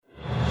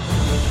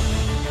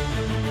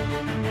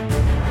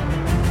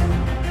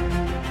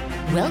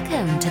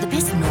Welcome to the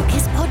Piss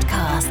Norkis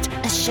podcast,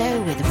 a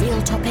show with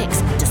real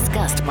topics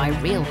discussed by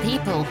real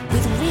people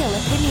with real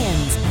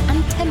opinions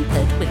and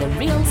tempered with a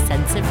real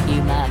sense of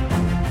humour.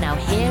 Now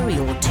here are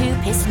your two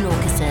Piss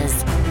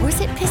Norkises, or is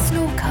it Piss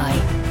Norkai?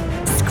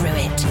 Screw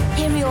it.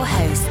 Here are your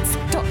hosts,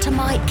 Dr.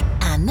 Mike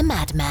and the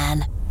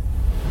Madman.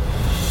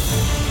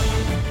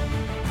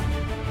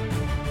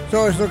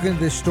 So I was looking at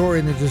this story,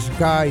 and there's this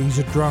guy, he's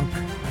a drunk.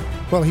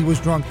 Well, he was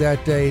drunk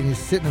that day, and he's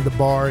sitting at the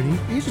bar, and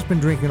he's just been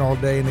drinking all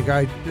day, and the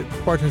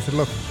bartender said,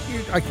 look,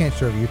 I can't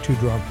serve you, you're too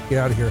drunk, get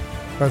out of here.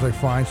 I was like,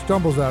 fine,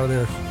 stumbles out of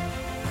there,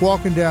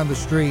 walking down the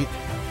street.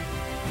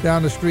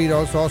 Down the street,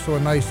 it's also a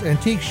nice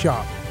antique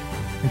shop,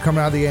 and coming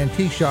out of the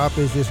antique shop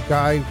is this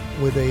guy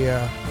with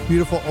a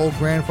beautiful old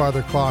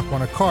grandfather clock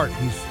on a cart.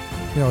 He's,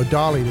 a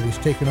dolly that he's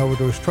taken over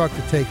to his truck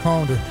to take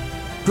home. The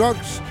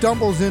drunk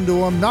stumbles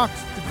into him, knocks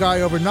the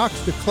guy over,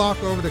 knocks the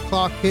clock over, the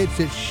clock hits,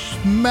 it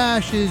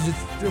smashes,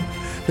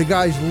 the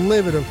guy's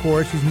livid, of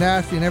course. He's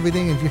nasty and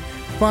everything. And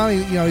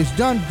finally, he's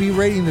done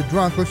berating the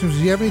drunk. Looks at him,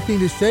 does you have anything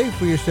to say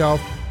for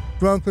yourself?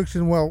 Drunk looks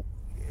at him, well,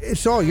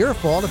 it's all your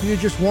fault if you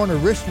just worn a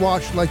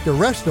wristwatch like the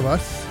rest of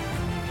us.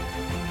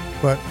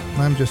 But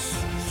I'm just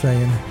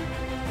saying.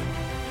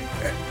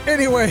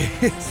 Anyway,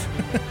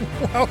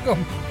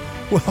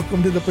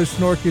 welcome to the Piss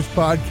Norkis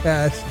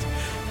podcast.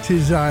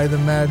 'Tis I, the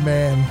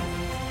Madman.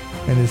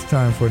 And it's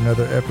time for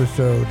another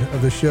episode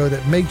of the show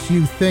that makes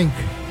you think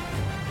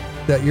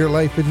that your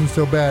life isn't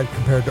so bad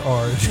compared to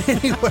ours.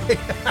 Anyway.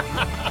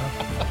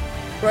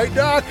 Right,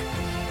 Doc?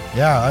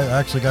 Yeah, I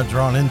actually got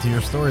drawn into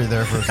your story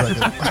there for a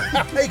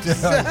second.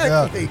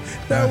 Exactly.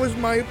 That was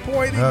my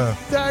point.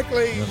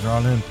 Exactly. Got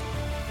drawn in.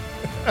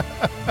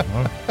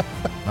 Well,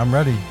 I'm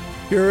ready.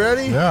 You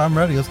ready? Yeah, I'm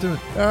ready. Let's do it.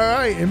 All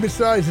right. And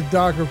besides the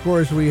Doc, of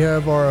course, we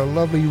have our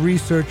lovely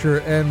researcher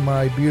and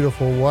my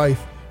beautiful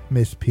wife,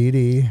 Miss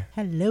PD.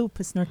 Hello,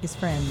 Piss Norkis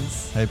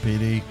friends. Hey,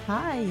 PD.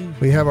 Hi.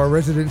 We have our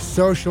resident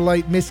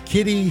socialite, Miss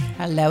Kitty.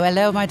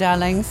 Hello, my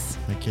darlings.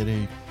 Hey,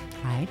 Kitty.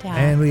 Hi, Dad.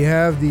 And we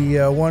have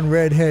the one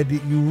redhead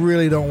that you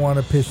really don't want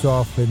to piss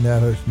off, and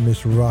that is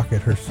Miss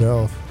Rocket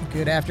herself.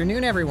 Good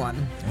afternoon,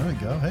 everyone. There we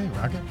go. Hey,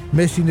 Rocket.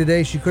 Missing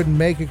today, she couldn't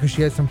make it because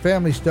she had some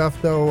family stuff,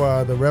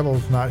 though. The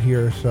Rebel's not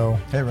here, so.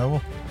 Hey,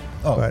 Rebel.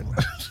 Oh. But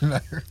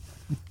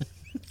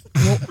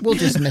we'll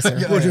just miss her.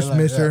 We'll just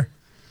miss her.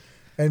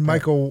 And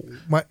Michael,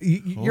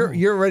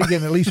 you're already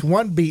getting at least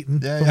one beating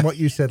from what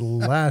you said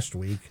last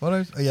week.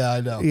 Yeah,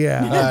 I know.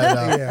 Yeah, I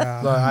know.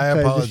 Yeah. So I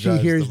apologize. If she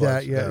hears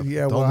that,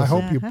 yeah. Well, I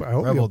hope you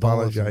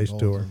apologize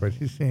to her. But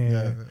she's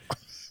saying,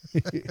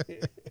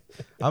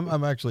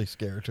 I'm actually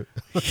scared.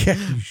 Yeah,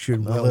 you should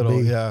A little.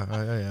 be. Yeah,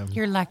 I am.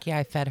 You're lucky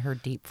I fed her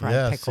deep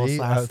fried pickles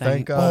last night.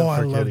 Thank God. Oh, I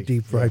for love Kitty.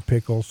 deep fried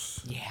pickles.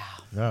 Yeah.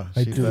 Yeah,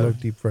 I do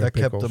love deep fried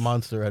pickles. That kept the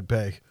monster at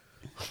bay.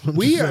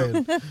 We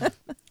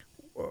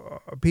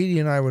Petey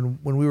and I, when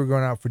we were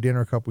going out for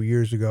dinner a couple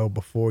years ago,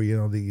 before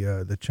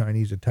the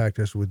Chinese attacked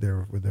us with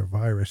their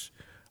virus,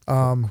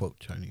 quote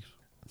Chinese,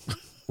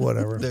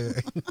 whatever.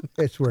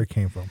 That's where it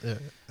came from. Yeah.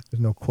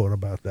 There's no quote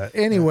about that.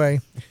 Anyway,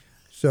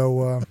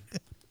 so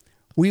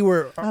we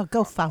were. Oh,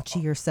 go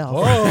Fauci yourself.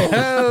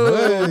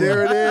 Oh,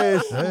 there it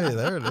is. Hey,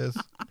 there it is.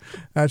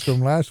 That's from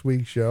last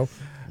week's show,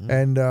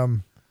 and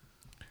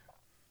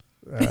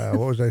what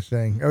was I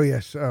saying? Oh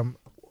yes,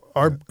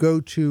 our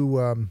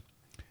go-to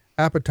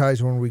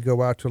appetizer when we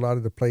go out to a lot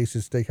of the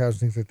places, steakhouses,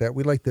 things like that.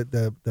 We like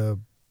the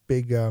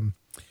big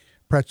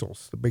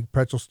pretzels, the big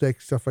pretzel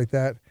sticks, stuff like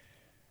that.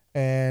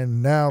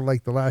 And now,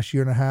 like the last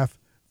year and a half,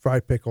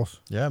 fried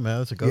pickles. Yeah, man,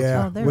 that's a go-to.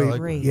 Yeah, Oh, they're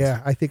great.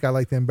 Yeah, I think I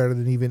like them better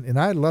than even. And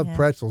I love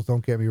pretzels.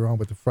 Don't get me wrong,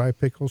 but the fried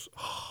pickles.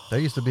 There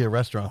used to be a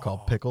restaurant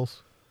called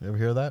Pickles. You ever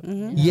hear that?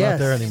 Mm-hmm. It's Yes. not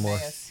there anymore.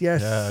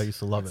 Yes. Yeah, I used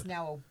to love It's it.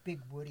 now Big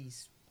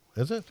Woody's.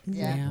 Is it?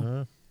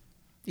 Yeah.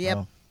 Yep.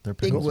 Oh, they're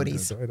Big pickles.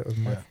 Woody's. Sorry, that was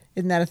my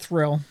Isn't that a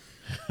thrill?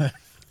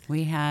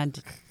 We had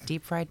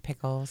deep fried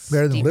pickles,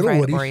 Better than deep Little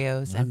fried Woody's.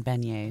 Oreos, and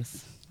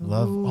beignets.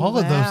 Love Ooh, all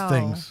of wow. those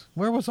things.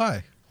 Where was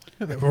I?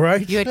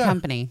 right. You had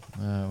company.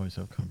 I always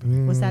have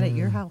company. Was that at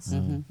your house?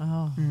 Mm-hmm.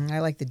 Oh, I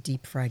like the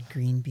deep fried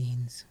green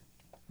beans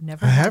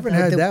never. I haven't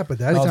had The- that, but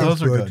that Oh, sounds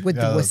those are good. good. with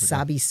Yeah, the those are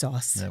wasabi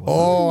sauce. Yeah,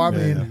 Oh, I yeah,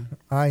 mean,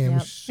 yeah. I am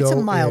Yep. so. It's a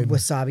mild in.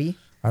 wasabi.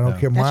 I don't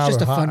care That's mild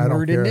just or a hot. fun I don't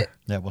word, care. isn't it?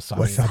 Yeah, wasabi.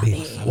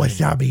 Wasabi.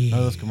 Wasabi.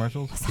 Know those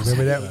commercials?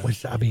 Remember that?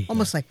 Wasabi.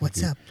 Almost like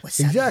what's up? Wasabi.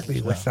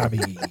 Exactly.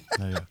 Wasabi.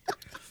 Yeah.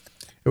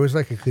 It was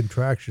like a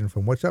contraction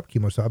from what's up,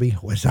 Kimosabi?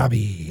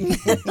 Wasabi.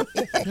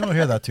 You don't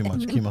hear that too much,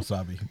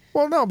 Kimosabi.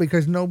 Well, no,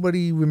 because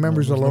nobody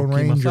remembers No, the there's Lone no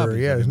Ranger.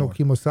 Kimosabis Yeah, there's no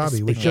anymore.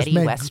 Kimosabi, which just Spaghetti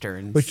meant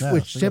westerns. which Yeah,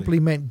 which spaghetti. simply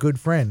meant good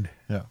friend.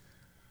 Yeah.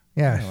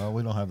 Yes. Well,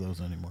 we don't have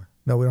those anymore.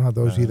 No, we don't have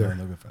those either.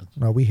 No good friends.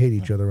 No, we hate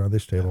each other around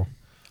this table.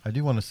 I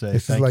do want to say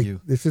This is thank like you.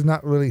 this is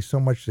not really so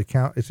much the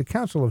count. It's a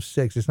council of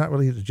 6. It's not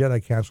really the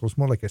Jedi council. It's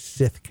more like a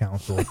Sith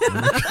council.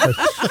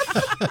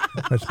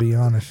 let's be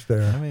honest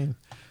there. I mean,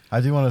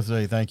 I do want to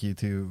say thank you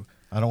to,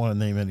 I don't want to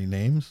name any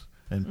names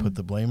and put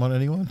the blame on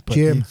anyone, but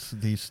Jim.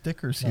 these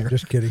stickers No, here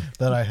just kidding.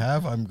 that I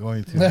have, I'm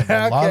going to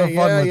have a lot of Okay,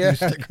 fun with yeah, these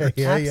stickers.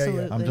 okay, yeah.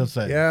 Absolutely. I'm just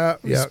saying. Yeah,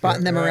 yeah.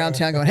 Spotting them around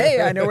town going,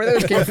 hey, I know where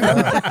those came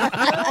from.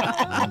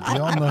 I'm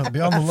Be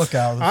on the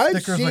lookout. The I've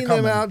stickers are seen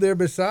coming. them out there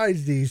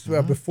besides these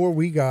before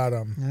we got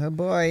them. Oh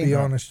boy. Be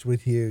honest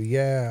with you,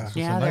 yeah, It's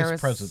Yeah, a there nice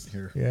was- present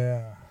here.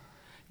 yeah.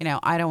 You know,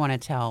 I don't want to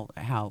tell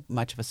how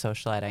much of a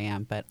socialite I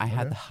am, but I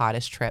had the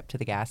hottest trip to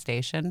the gas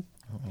station.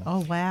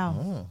 Oh,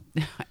 wow.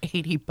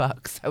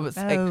 $80. I was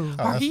like, Oh.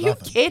 are that's you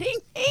nothing. kidding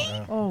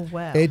me? Oh,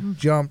 wow. It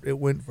jumped. It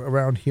went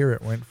around here.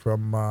 It went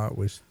from it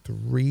was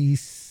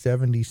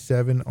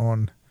 $3.77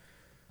 on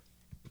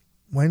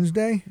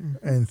Wednesday,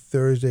 and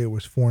Thursday it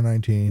was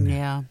 $4.19.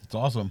 Yeah. It's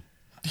awesome.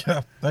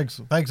 Yeah,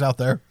 thanks out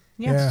there.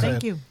 Yeah, Yeah.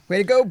 thank you. Way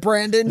to go,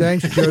 Brandon.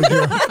 Thanks,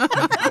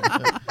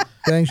 JoJo.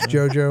 Thanks,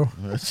 JoJo.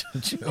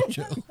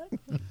 JoJo.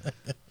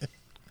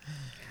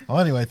 Well,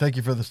 anyway, thank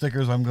you for the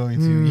stickers. I'm going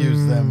to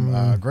use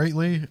them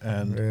greatly,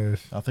 and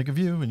Yes. I'll think of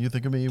you, and you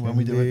think of me when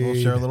we do it. We'll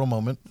share a little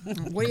moment.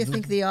 What do you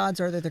think the odds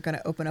are that they're going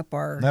to open up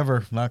our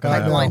Never, not gonna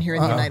pipeline happen. here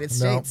in the United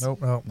States?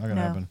 Nope, No. not gonna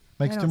No. happen.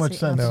 Makes I too don't much see-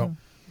 sense. No.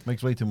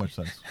 Makes way too much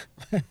sense.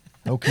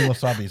 No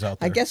Kemosabe's out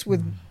there. I guess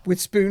with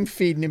spoon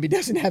feeding him, he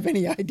doesn't have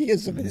any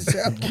ideas of his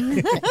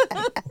own.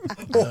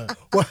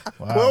 What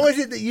was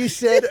it that you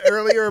said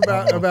earlier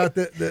about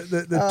the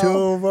two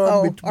of them?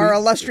 Oh, our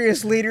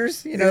illustrious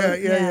leaders, you know,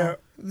 yeah.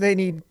 they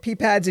need pee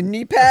pads and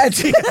knee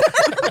pads. Oh,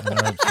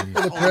 geez.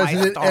 The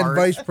president and stars.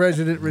 vice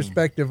president,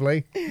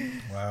 respectively.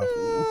 Wow.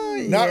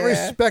 Not Yeah.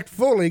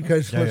 respectfully,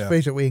 because Yeah, let's yeah.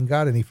 face it, we ain't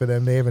got any for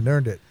them. They haven't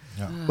earned it.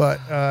 Yeah. But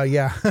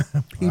yeah,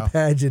 pee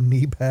pads and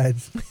knee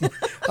pads.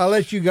 I'll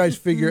let you guys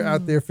figure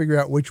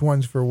out which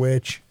one's for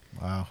which.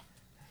 Wow.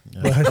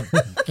 Yeah.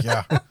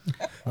 Yeah. I'm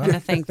going to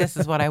think this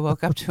is what I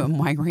woke up to a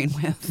migraine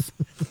with.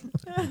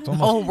 It's The almost,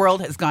 whole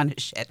world has gone to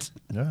shit.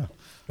 yeah.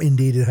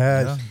 Indeed, it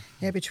has. Yeah.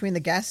 Yeah, between the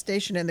gas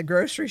station and the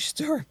grocery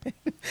store,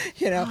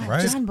 you know,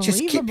 Right. just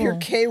keep your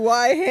Unbelievable.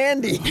 KY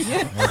handy.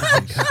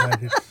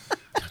 God,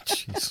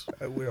 Jeez.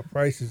 the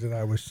prices that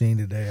I was seeing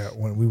today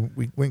when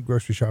we went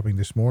grocery shopping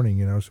this morning,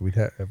 you know, so we'd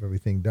have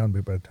everything done.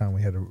 But by the time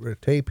we had a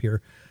tape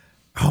here,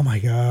 oh my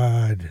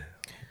God,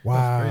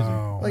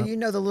 wow! Well, you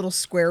know the little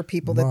square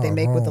people that they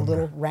make with the Marone.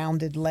 little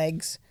rounded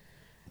legs.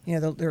 You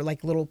know, they're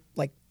like little,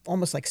 like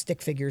almost like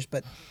stick figures,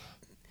 but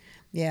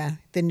yeah,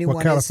 the new What,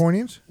 one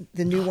Californians? is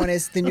the new one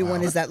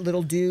is that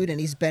little dude, and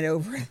he's bent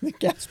over, and the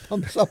gas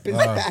pump's up his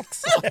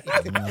backside.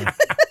 I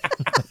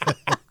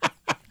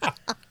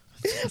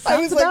was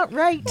Sounds like, about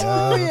right.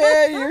 oh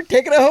yeah, you're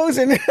taking a hose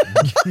in.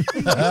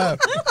 Yeah.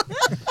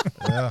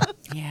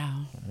 Yeah.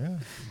 Yeah.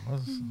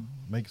 Well,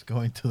 makes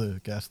going to the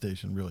gas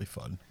station really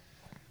fun.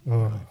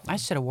 I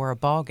should have wore a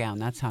ball gown.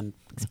 That's how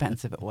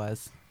expensive it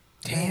was.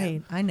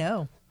 Right, I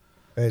know.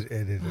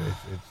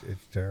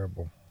 It's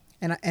terrible.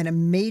 And a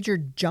major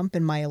jump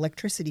in my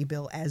electricity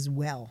bill as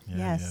well.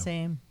 Yeah,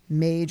 same.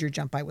 Major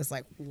jump. I was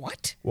like,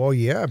 what? Well,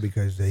 yeah,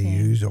 because they Same.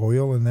 use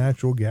oil and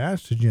natural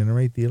gas to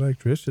generate the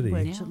electricity.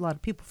 Which Yeah. a lot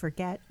of people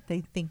forget.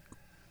 They think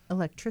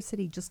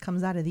electricity just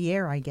comes out of the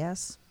air, I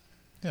guess.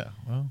 Yeah.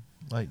 Well,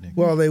 lightning.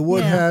 Well, they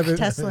would Yeah, have if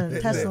Tesla-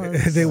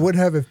 they would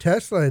have if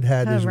Tesla had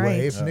had Oh, his way. right.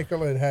 If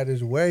Nikola had had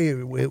his way,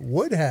 it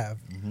would have.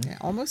 Yeah,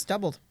 almost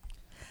doubled.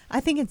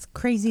 I think it's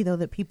crazy, though,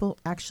 that people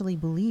actually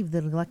believe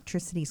that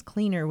electricity is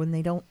cleaner when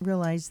they don't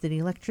realize that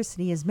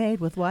electricity is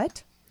made with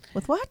what?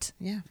 With what?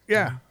 Yeah.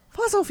 Yeah,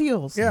 Fossil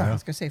fuels. yeah. I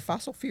was going to say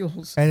fossil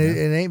fuels. And it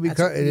ain't That's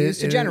because what we use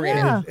to generate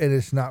it. and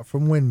it's not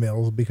from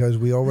windmills, because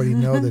we already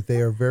know that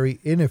they are very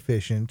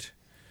inefficient.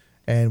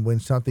 And when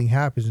something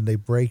happens and they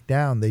break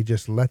down, they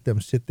just let them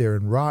sit there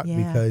and rot. Yeah,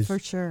 because for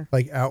sure.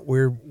 like out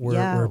where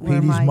Yeah, where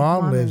Petey's my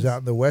mom mom lives, is. out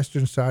in the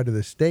western side of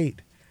the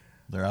state.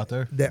 They're out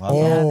there. That Wow.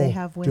 Yeah, oh, they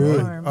have wind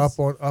dude, farms.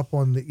 up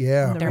on the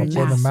They're up on the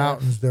massive.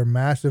 mountains. They're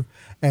massive,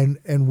 and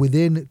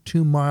within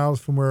 2 miles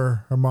from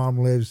where her mom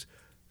lives,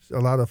 a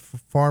lot of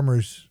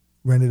farmers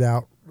rented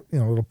out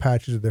little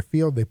patches of their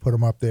field. They put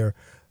them up there.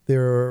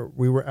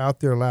 We were out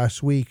there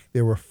last week.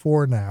 There were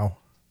 4 now,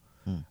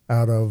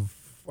 out of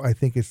I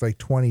think it's like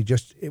 20,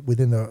 just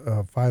within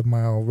a 5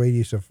 mile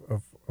radius of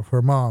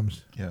her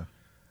mom's. Yeah.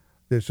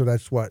 So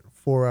that's what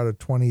 4 out of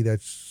 20.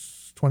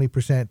 That's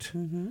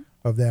 20%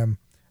 of them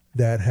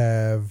that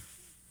have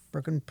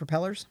Broken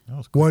propellers. That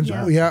was cool. ones.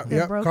 Yeah, Yeah, they're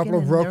yeah. A broken couple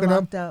of and they're broken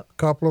up. locked up. A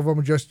couple of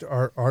them just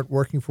aren't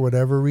working for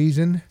whatever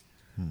reason,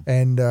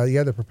 and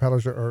the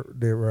propellers are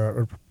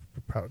they're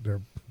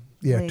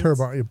Blades.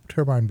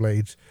 turbine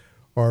blades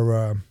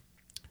are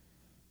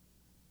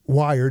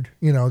wired,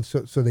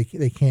 so they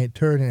can't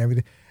turn and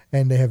everything,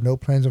 and they have no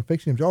plans on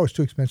fixing them. Oh, it's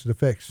too expensive to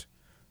fix,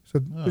 so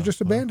they're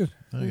just abandoned.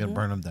 You got to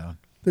burn them down.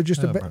 They're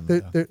just Yeah, burn them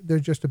down. they're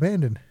just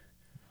abandoned.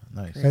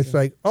 Nice. And it's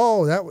like,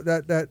 oh,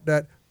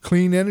 that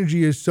clean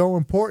energy is so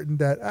important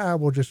that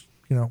we'll just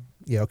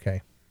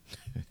okay.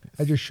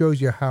 That just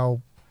shows you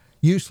how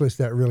useless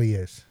that really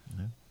is.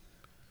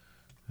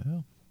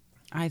 Yeah.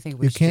 I think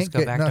we You should can't just go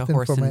get back to nothing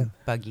horse from and it.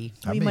 buggy.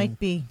 I We mean, might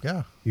be.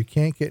 Yeah. You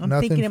can't get I'm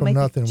nothing thinking it from might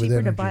nothing be with cheaper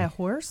energy. to buy a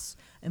horse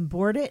and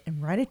board it and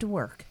ride it to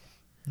work.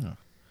 Yeah.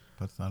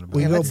 That's not a bad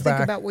We Yeah, go let's back-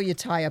 think about what you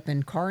tie up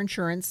in car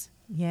insurance,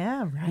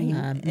 Yeah, right.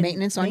 And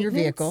maintenance on your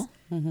maintenance. vehicle,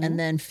 and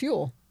then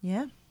fuel.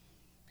 Yeah,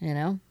 You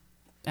know,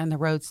 And the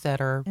roads that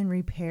are and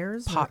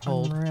repairs.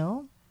 Potholed. Are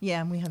unreal.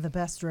 Yeah, and we have the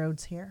best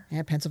roads here.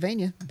 Yeah,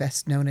 Pennsylvania,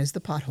 best known as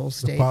the pothole The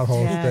state.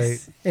 pothole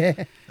Yes.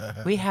 state.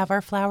 We have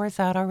our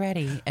flowers out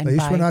already. And At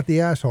least by- we're not the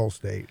asshole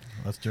state.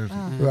 That's Jersey.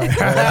 Right.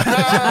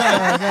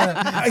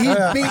 He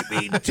beat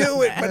me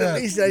to it, but at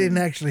least I didn't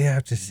actually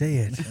have to say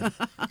it.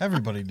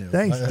 Everybody knew.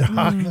 Thanks,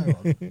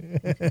 Doc.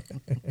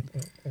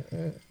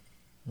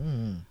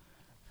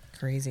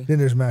 Crazy. Then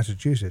there's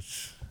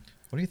Massachusetts.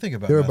 What do you think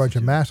about They're a bunch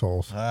of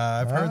Massachusetts? massholes.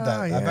 I've heard that.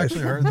 I've yes.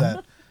 actually heard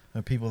that.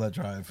 The people that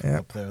drive Yep.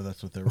 up there,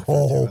 that's what they're referred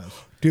Oh, to as.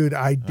 dude,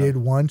 I did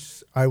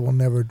once. I will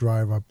never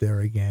drive up there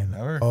again.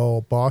 Never?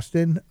 Oh,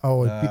 Boston.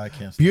 Oh, it's I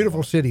can't stand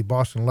beautiful Boston. city.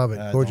 Boston, love it.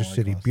 I don't Gorgeous like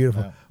city, Boston,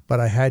 beautiful. yeah.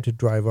 But I had to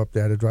drive up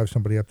there. I had to drive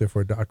somebody up there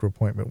for a doctor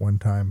appointment one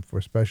time for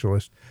a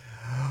specialist.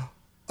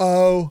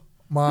 Oh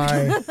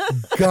my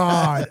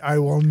God! I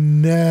will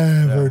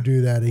never Yeah.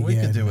 do that again. We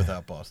could do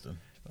without Boston.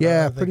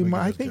 Yeah, I think pretty we could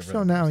much. I just think get rid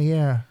so of now. Boston.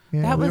 Yeah.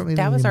 Yeah. That we was don't need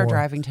that it was our anymore.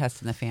 driving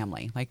test in the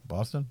family. Like,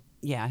 Boston?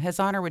 yeah, His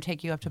Honor would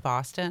take you up to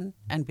Boston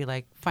and be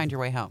like, "Find your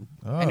way home,"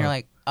 Oh. and you're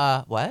like,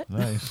 "What?"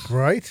 Nice.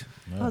 Right?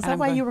 Oh, is I'm that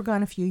why going- you were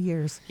gone a few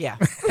years? Yeah,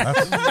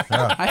 That's,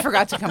 yeah. I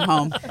forgot to come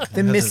home.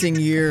 The missing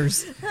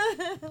years.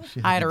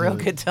 She I had to a real do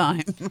it good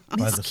time. by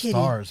Miss the Kitty,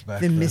 stars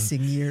back The then.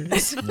 missing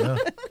years. Yeah.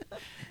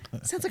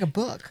 Sounds like a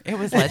book. It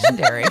was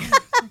legendary.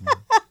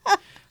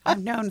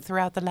 I'm known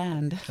throughout the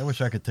land. I wish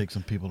I could take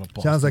some people to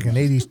Boston. Sounds like an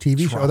 80s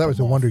TV show. Drop Oh, that was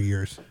the them off. Wonder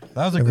Years.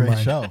 That was a Never great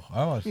mind. show.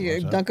 I watched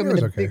You're that. dunk 'em It in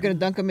was the. okay. You're gonna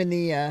dunk them in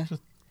the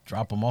Just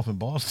drop them off in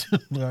Boston.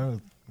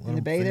 In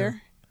the bay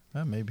there.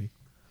 Maybe.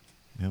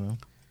 You know.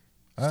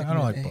 I Stick 'em don't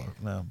in like the bay.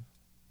 No.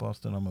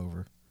 Boston, I'm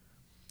over.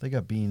 They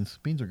got beans.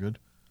 Beans are good.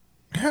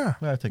 Yeah.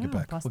 I take it Oh,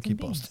 back. We'll Boston keep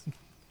beans. Boston.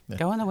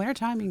 Go in the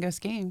wintertime, you can go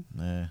skiing.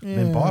 Nah.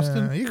 In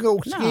Boston? You go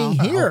skiing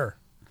here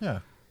Yeah.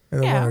 in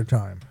the Yeah. winter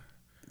time.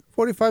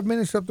 45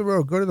 minutes up the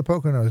road. Go to the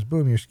Poconos.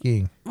 Boom, you're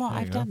skiing. Well, There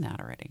you I've go. done that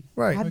already.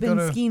 Right. I've We been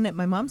gotta- skiing at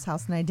my mom's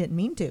house and I didn't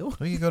mean to.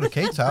 Well, you go to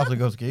Kate's house and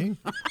go skiing.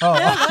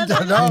 Oh,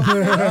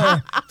 no.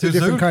 Too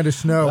Different soon? kind of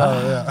snow.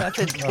 That's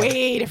a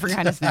way different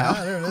kind of Ah,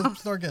 snow. there it is.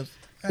 Snorkis.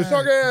 The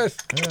Snorkis!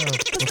 Yeah.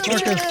 The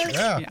Snorkis.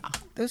 Yeah. Yeah.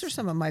 Those are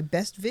some of my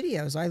best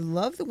videos. I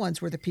love the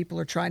ones where the people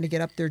are trying to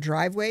get up their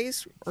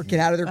driveways or get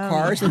out of their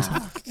cars. And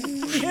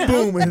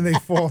Boom, and then they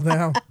fall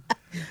down.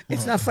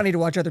 it's not funny to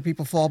watch other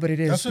people fall, but it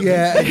is. That's what-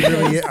 Yeah, it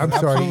really is. I'm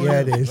sorry. Absolutely Yeah,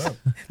 it is. is. Yeah.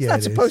 Yeah, It's not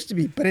it supposed is. to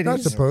be, but it Not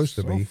is. supposed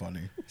to So be.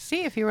 funny.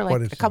 See, if you were But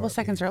like it's a couple not,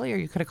 seconds earlier,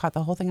 you could have caught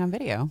the whole thing on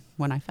video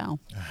when I fell.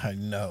 I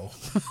know.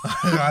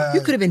 You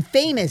could have been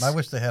famous. I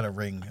wish they had a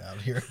ring out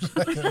here.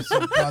 I could have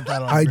caught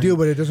that on I do, ring.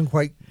 but it doesn't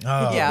quite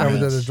Oh, Yeah. cover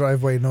yes. the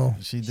driveway, no.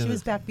 She did She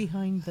was it back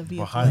behind the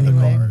vehicle. behind the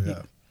anyway. car.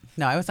 Yeah.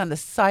 No, I was on the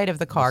side of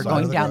the car side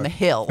going of the down car. the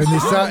hill. And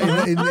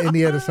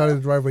the other side of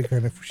the driveway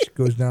kind of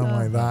goes down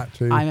like that,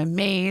 too. I'm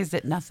amazed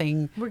that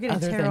nothing We're going to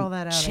other tear than all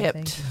that out, chipped.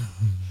 I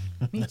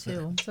think. Me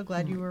too. I'm so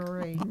glad you were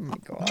right. Oh my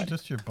Oh, God.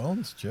 just your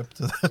bones chipped.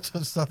 That's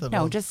just nothing.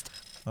 No, else. just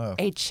Oh.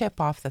 a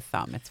chip off the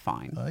thumb. It's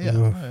fine. Yeah.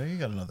 Ugh. You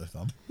got another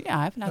thumb. Yeah,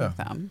 I have another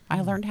thumb.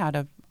 I learned how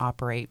to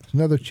operate.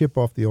 Another chip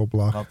off the old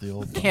block. Off the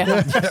old. Thumb.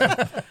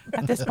 Yeah.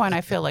 At this point,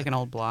 I feel like an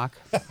old block.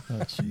 Oh,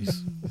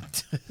 jeez.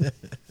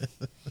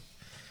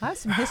 I have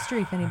some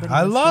history if anybody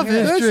I wants love to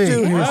hear it. history. Let's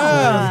do history.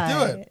 Let's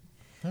do it.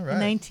 All In right.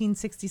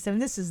 1967,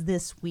 this is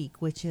this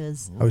week, which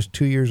is I was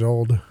 2 years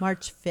old.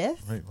 March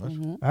 5th. Wait,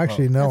 what?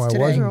 Actually, no, That's I today.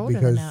 wasn't You're older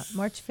than because that.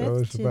 March I 5th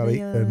was to about the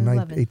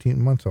 11th.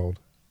 18 months old.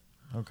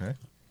 Okay.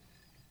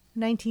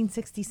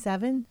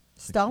 1967,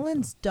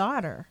 Stalin's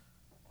daughter.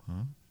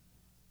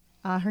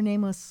 Her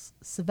name was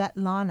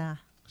Svetlana.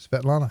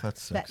 Svetlana.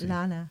 That's sexy.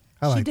 Svetlana.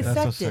 I like she that.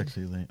 That's a defected.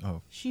 sexy name.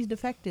 Oh, She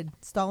defected.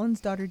 Stalin's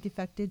daughter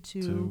defected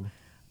to to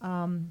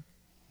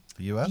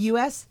the U.S. the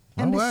U.S.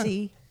 No way.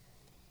 Embassy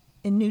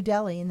in New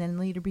Delhi, and then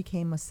later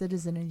became a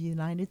citizen of the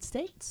United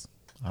States.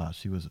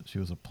 She was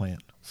a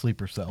plant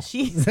sleeper cell.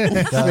 She's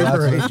That's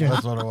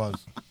what it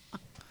was.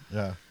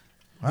 Yeah.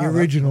 The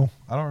original.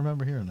 I don't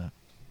remember hearing that.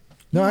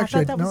 No, Yeah, I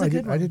actually, thought that no, was a I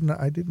good didn't. one.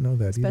 I didn't know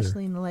that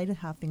especially in the light of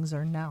how things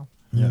are now.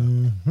 Yeah.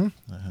 Mm-hmm.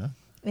 Uh-huh.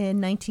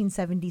 In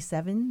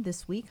 1977,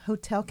 this week,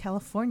 Hotel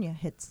California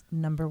hits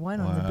number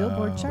 1 on the Billboard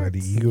Wow. Red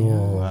charts.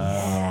 Eagle.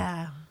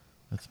 Yeah.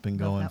 It's been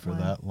Love going that for one.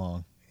 that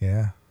long.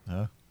 Yeah,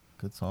 Yeah.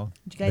 Good song.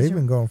 Did you guys they've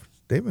been going.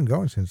 They've been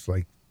going since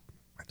like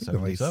I think the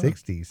late 77?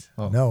 '60s.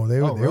 Oh. No, they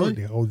were. Oh, really?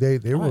 They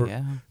Oh, were.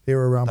 yeah. They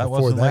were around That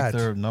before wasn't that. like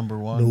their number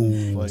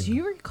one. No. Like, Do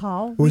you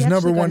recall? It was we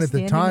number actually got one a at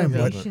the standing time,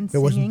 but ovation it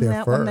wasn't singing there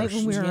that one night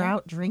when we first. were Yeah.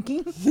 out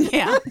drinking.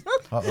 Yeah.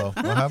 Uh-oh.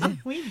 What happened?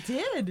 We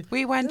did.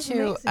 We went That's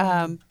to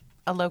amazing.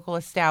 a local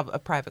a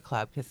private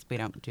club because we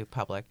don't do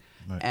public,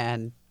 Right.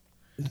 and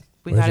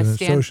we got a Resident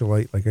stand.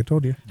 socialite, like I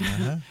told you.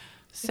 Uh-huh.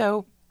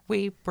 So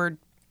we were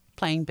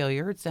playing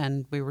billiards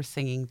and we were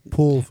singing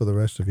Pool for the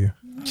rest of you.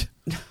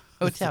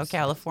 Hotel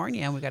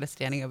California, and we got a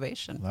standing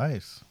ovation.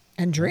 Nice.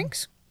 And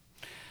drinks?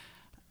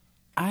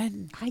 I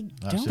She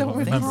don't don't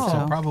remember. think So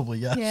so. probably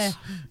yes. Yeah.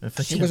 If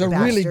they It was a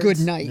really good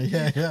Bastards. night.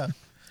 Yeah, yeah.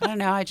 I don't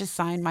know. I just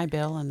signed my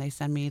bill and they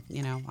send me.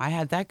 I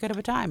had that good of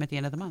a time at the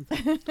end of the month.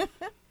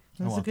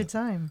 It was a want good that.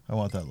 time. I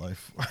want that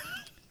life.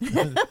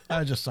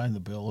 I just signed the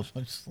bill. I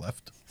just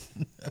left.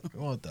 I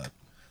want that.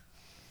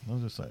 I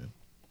was just saying.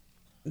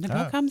 The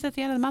bill comes at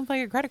the end of the month like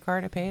your credit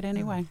card. I pay it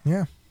anyway.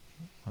 Yeah.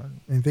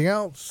 Anything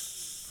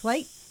else?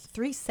 Flight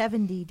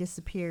 370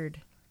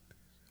 disappeared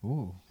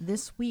Ooh.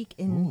 this week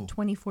in Ooh.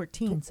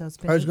 2014. So it's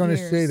been I was 8 going to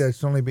years. say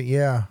that's only been,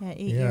 yeah. Yeah, 8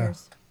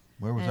 years.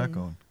 Where was that And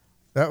going?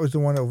 That was the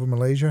one over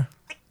Malaysia.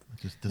 It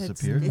just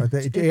disappeared.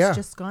 It's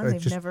just gone. It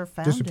They've just never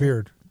found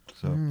disappeared.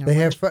 So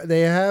They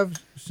have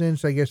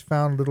since, I guess,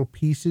 found little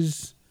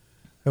pieces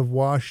have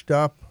washed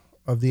up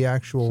of the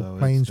actual So it's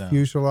plane's down.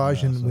 fuselage,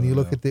 Yeah, and so, when you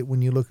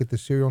look at the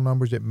serial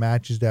numbers, it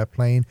matches that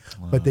plane,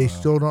 but they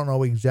still don't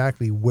know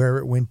exactly where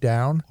it went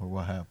down or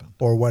what happened.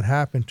 or what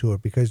happened to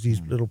it, because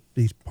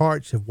these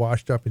parts have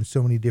washed up in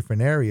so many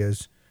different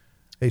areas.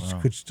 It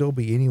could still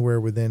be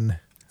anywhere within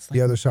the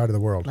other side of the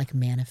world. Like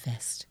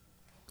Manifest.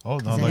 Oh,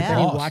 no, Has like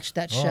anybody Lost. watched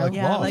that Oh, show? like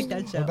Yeah, I Lost. like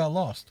that show. What about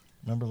Lost?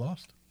 Remember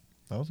Lost?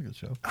 That was a good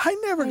show. I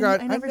never I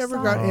never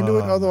saw got it. into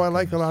it, Oh, although my I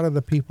like a goodness. lot of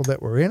the people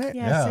that were in it.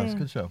 Yeah, it's a same.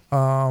 good show.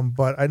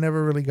 But I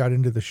never really got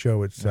into the show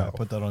Yeah, itself.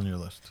 put that on your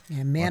list.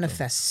 Yeah,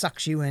 Manifest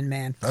sucks you in,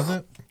 man. Does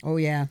it? Oh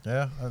yeah,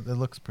 Yeah, it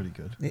looks pretty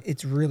good.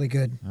 it's really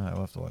good. All right,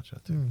 we'll have to watch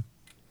that too.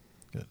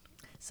 Good.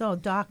 So,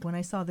 Doc, when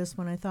I saw this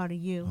one, I thought of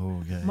you.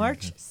 Oh, yeah.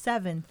 March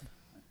 7th,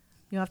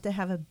 you have to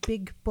have a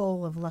big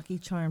bowl of Lucky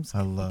Charms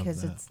I love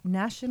because that. it's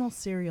National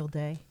Cereal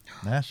Day.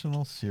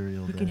 National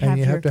Cereal You Day. can And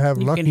you your- have to have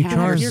you Lucky can have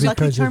Charms your Lucky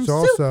because Charms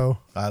it's soup. also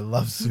I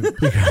love soup.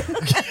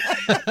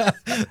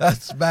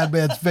 That's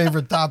Madman's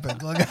favorite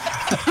topic. Look,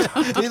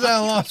 he's at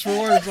a loss for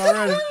words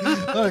already.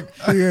 Look,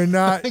 you're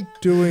not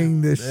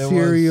doing the was.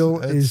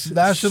 cereal It's is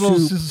National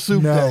soup.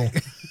 Soup no.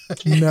 Day.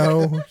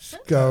 No,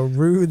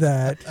 screw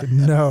that.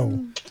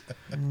 No.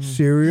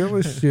 Cereal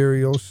is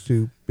cereal,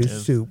 soup is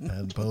Yes, soup.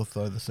 and both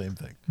are the same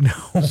thing. No,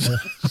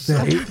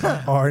 they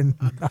are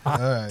not. All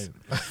right,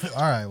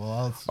 all right. Well,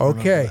 I'll remember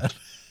Okay. that.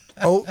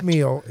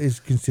 Oatmeal is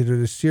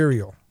considered a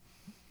cereal.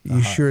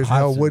 You sure as hot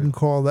hell cereal. wouldn't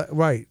call that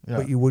right, Yeah.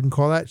 but you wouldn't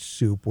call that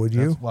soup, would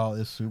you? Well,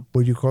 it's soup.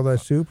 Would you call that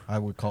soup? I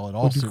would call it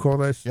all Would soup. you call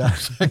that soup?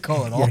 Yes, I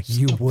call it all Yeah,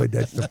 soup. you would.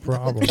 That's the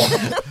problem.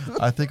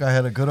 I think I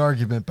had a good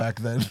argument back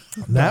then.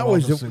 That All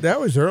was the soup. that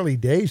was early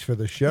days for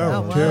the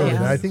show Oh, too. wow. And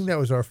I Yes. think that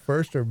was our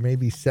first or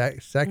maybe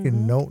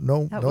second. No,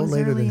 That no was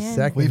later early than in.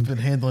 second. We've been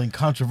handling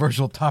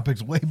controversial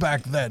topics way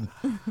back then.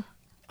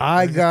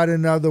 I got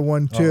another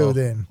one too. Uh-oh.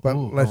 Then, but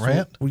Ooh, a let's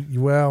rant?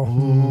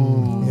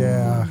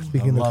 yeah.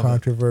 Speaking I of love it.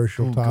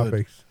 controversial Ooh, good.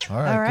 topics, All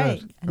right, All right,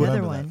 good. another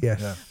Remember one. that.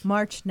 yes. Yeah.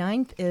 March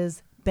 9th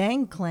is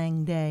Bang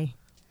Clang Day.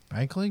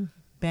 Bankling?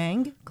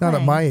 Bang Clang. Not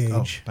at my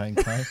Oh, age. bang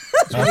clang.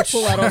 You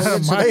pull out all the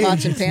lids of My the pots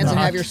age and is pans and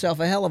not. have yourself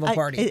a hell of a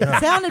party.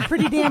 It sounded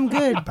pretty damn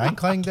good. Bang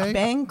clang day?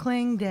 Bang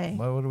Clang Day.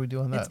 What do we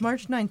do on that? It's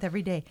March 9th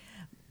every day.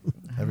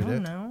 Every day? I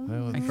don't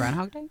know. Like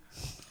Groundhog Day?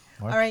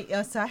 What? All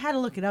right, so I had to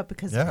look it up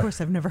because, Yeah. of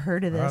course, I've never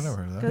heard of I this. never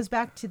heard of that. It goes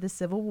back to the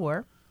Civil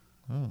War.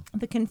 Oh.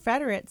 The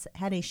Confederates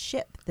had a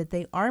ship that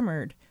they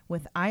armored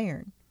with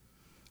iron.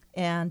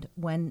 And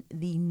when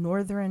the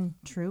Northern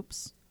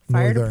troops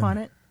fired Northern. upon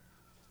it,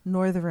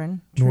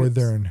 Northern troops.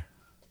 Northern,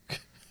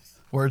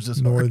 Where's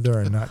this word?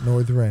 northern, not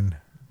northern.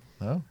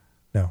 No?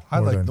 No, I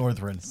like northern.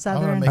 Northern.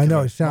 Southern. I'm gonna make I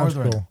know, it sounds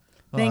Northern. cool.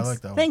 Oh, Thanks- I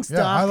like that one. thanks, yeah,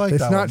 Doc. I like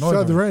It's that not one.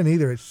 Northern. southern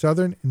either. It's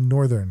southern and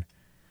northern.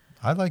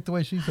 I like the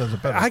way she says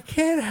it better. I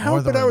can't help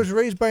it. I Northern. was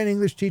raised by an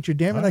English teacher.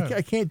 Damn it, All right.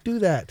 I can't do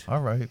that. All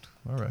right.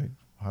 All right.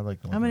 I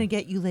like Northern. I'm going to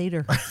get you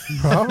later.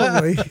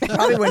 Probably.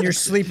 Probably when you're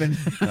sleeping.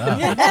 She's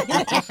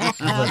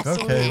like,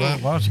 okay,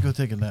 why don't you go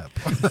take a nap?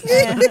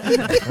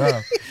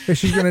 Wow.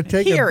 She's gonna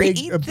take Here, a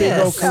eat big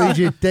this. old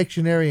collegiate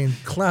dictionary and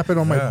clap it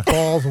on my Yeah.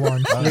 balls while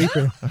I'm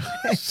sleeping.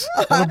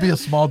 It'll be a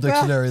small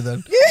dictionary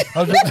then.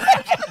 I'll just-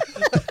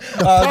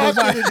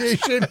 Pocket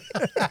edition.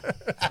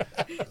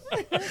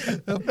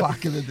 a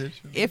pocket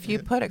edition. If you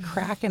put a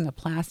crack in the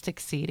plastic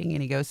seating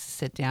and he goes to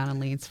sit down and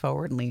leans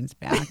forward and leans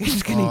back,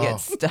 he's going to Oh. get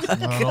stuck.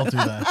 No, don't do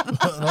that.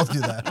 Don't do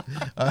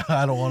that.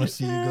 I don't want to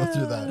see you go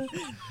through that.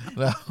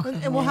 No.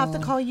 And we'll have to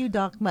call you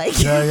Doc Mike.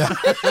 Yeah,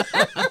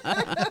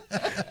 yeah.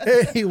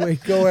 Anyway,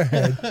 go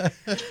ahead.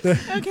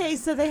 Okay,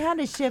 so they had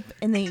a ship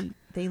and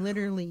they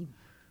literally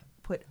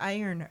put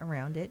iron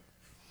around it.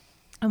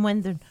 And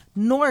when the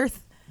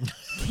North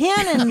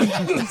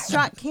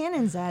shot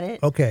cannons at it,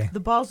 Okay. the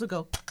balls would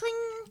go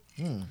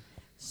cling.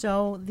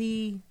 So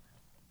the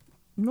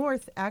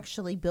North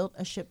actually built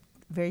a ship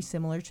very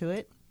similar to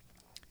it.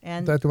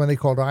 And Is that the one they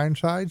called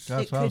Ironsides?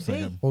 That's It what I was could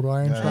be. thinking. Old Yeah,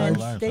 Ironsides? and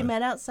Ironsides. they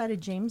met outside of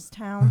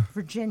Jamestown,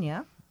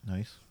 Virginia.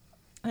 Nice.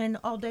 And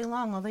all day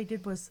long, all they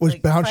did was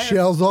like, bounce fire-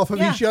 shells off of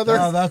Yeah. each other?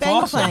 Oh, that's Bang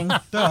awesome. clang. Yeah,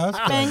 that's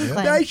good. Bang idea.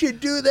 clang. They should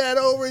do that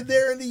over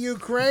there in the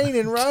Ukraine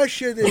and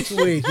Russia this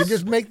week. You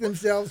just make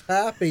themselves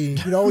happy. You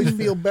can always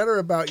feel better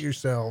about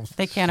yourselves.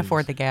 They can't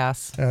afford the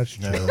gas. That's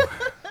true. Yeah.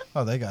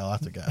 Oh, they got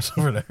lots of gas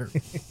over there.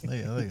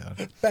 They got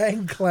it.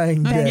 Bang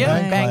clang Bang day. Yeah,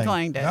 clang. bang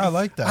clang day. Yeah, I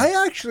like that.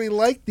 I actually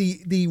like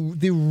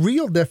the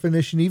real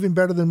definition even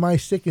better than my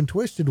sick and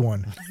twisted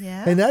one.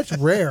 Yeah. And that's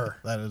rare.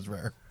 That is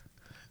rare.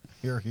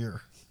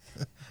 Here.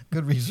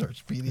 Good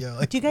research, Petey. I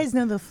like Do you guys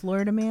know the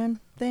Florida Man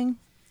thing?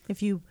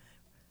 If you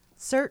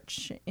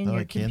search in Oh, your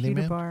like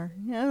computer Candyman? bar.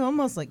 Yeah,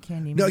 almost like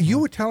Candyman. No, you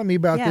were telling me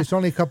about Yeah. this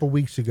only a couple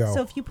weeks ago.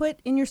 So if you put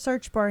in your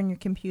search bar in your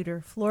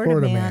computer Florida,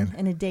 Florida man, Man.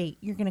 and a date,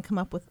 you're going to come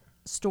up with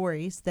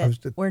stories that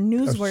Of the- were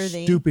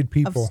newsworthy stupid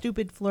people. of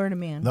stupid Florida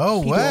man. No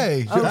people.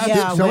 way. Oh, That-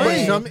 yeah, Somebody,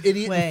 way. some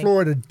idiot way. in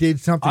Florida did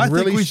something I think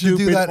really we should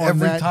stupid do that on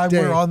every that time day.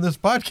 we're on this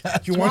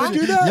podcast. You want to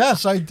do that?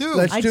 Yes, I do.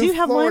 Let's I do do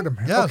have Florida one.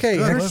 Man. Yes, Okay,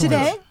 good. For Let's today,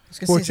 I was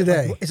gonna For say,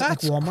 today. Is it like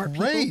That's Walmart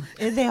great.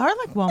 people? they are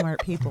like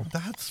Walmart people.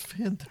 That's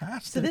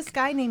fantastic. So this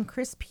guy named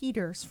Chris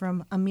Peters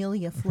from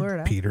Amelia,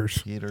 Florida.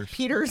 Peters. Peters.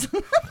 Peters.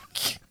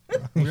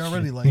 We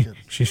already like it.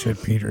 She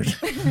said Peters.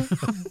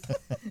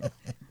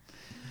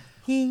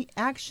 He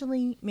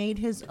actually made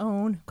his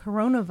own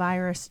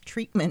coronavirus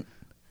treatment.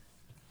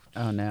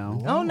 Oh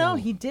no. Oh no,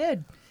 he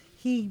did.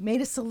 He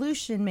made a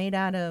solution made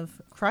out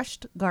of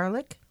crushed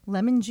garlic,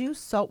 lemon juice,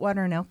 salt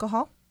water, and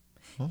alcohol.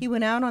 He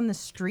went out on the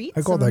streets.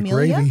 I call of that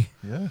Amelia. gravy.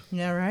 Yeah.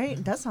 Yeah, right.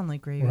 It does sound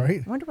like gravy.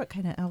 Right. I wonder what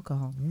kind of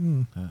alcohol.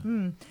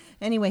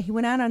 Anyway, he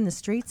went out on the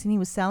streets and he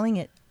was selling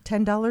it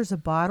 $10 a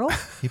bottle.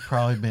 He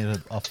probably made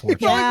a fortune.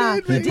 Yeah,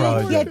 made he me did.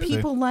 probably He had did.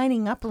 people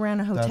lining up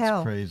around a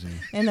hotel. That's crazy.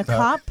 And the That-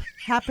 cop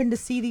happened to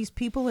see these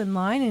people in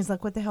line, and he's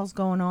like, "What the hell's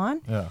going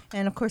on?" Yeah.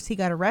 And of course, he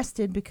got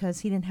arrested because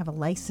he didn't have a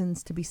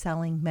license to be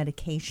selling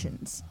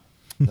medications.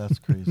 That's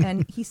crazy.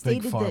 And he Big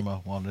stated that,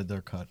 Pharma wanted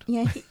their cut.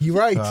 yeah, You're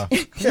right.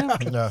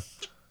 Yeah.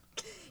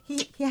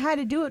 he had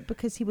to do it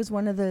because he was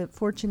one of the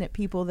fortunate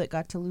people that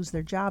got to lose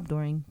their job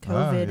during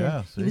Ah, COVID, yeah,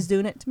 and see? he was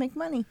doing it to make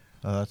money.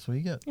 Oh, that's what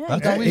you get. Yeah,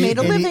 That's he what we made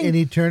a need. living. And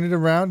he turned it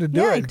around to do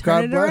Yeah, he it. turned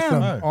God it bless him.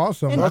 around. Right.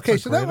 Awesome. And- Okay,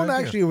 That's so a that great one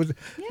idea. actually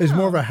is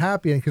more of a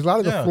happy end because a lot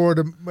of the Yeah.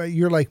 Florida,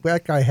 you're like,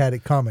 that guy had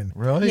it coming.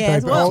 Really? Yeah,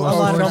 Like, well, a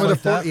lot of some of the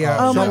like that? yeah,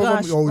 Oh, my some of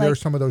gosh, them. Oh, there are like,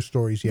 some of those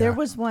stories. Yeah, There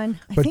was one.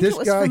 I but think this it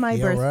was guy, for my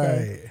yeah,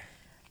 birthday. right.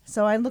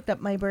 So I looked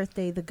up my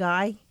birthday. The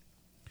guy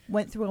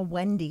went through a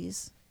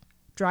Wendy's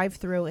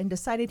drive-through and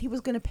decided he was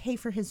going to pay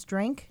for his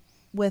drink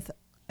with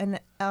an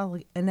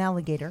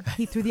alligator.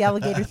 He threw the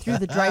alligator through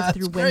the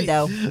drive-through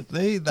window.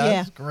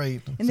 That's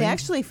great. And they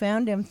actually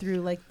found him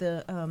through like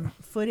the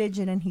footage,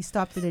 and then he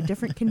stopped at a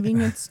different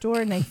convenience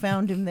store, and they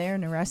found him there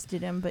and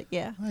arrested him. But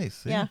yeah, Nice.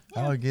 See? Yeah.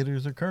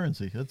 Alligators are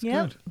currency. That's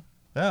Yeah. good.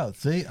 Yeah.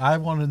 See, I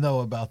want to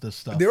know about this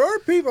stuff. There are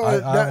people I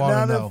wanna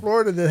down know. in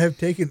Florida that have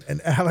taken an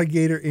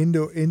alligator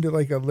into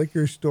like a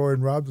liquor store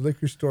and robbed the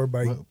liquor store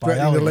by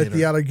threatening to let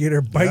the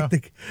alligator bite Yeah.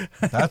 the.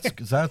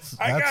 That's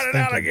I got an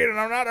thinking. alligator and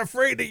I'm not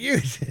afraid to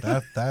use it.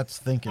 That's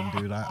thinking,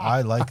 dude.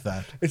 I like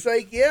that. It's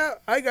like, yeah,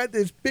 I got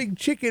this big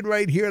chicken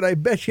right here, and I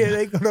bet you it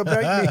ain't gonna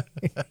bite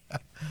me.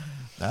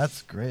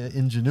 That's great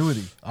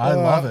ingenuity. I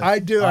love it. I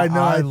do. I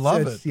know. I It's-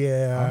 love it's- it.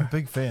 yeah. I'm a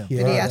big fan. Yeah.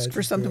 Did he Oh, ask that's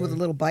for something with a good.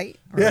 little bite?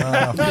 Or- There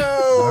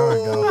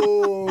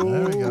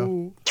we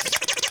go.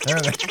 There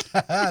we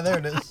go. There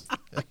it is.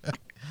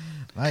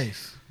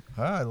 Nice.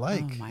 I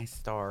like. Oh my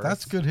stars.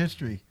 That's good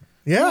history.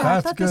 Yeah, I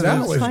That's thought good. this that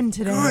one was was fun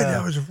today. good. Yeah.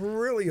 That was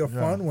really a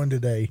fun one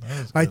today. That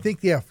was I good. think,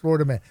 yeah,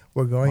 Florida Man.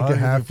 We're going Why to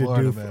don't you have do to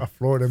Florida do Man? a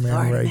Florida Man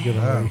Florida Man.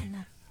 regularly.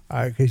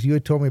 Because you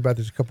had told me about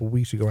this a couple of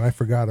weeks ago, and I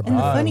forgot about And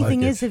the it. funny like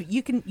thing it. is, if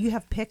you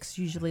have picks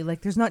usually.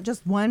 Like, there's not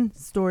just one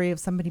story of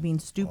somebody being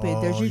stupid.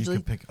 Oh, There's you usually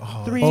could pick-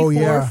 oh, 3, Oh, 4,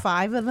 yeah.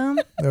 5 of them.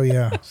 Oh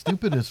yeah,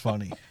 Stupid is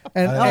funny.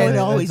 and Oh, it and,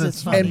 always it's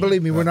is funny. and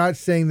believe me, we're not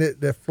saying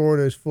that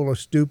Florida is full of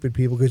stupid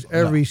people because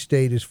every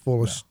state is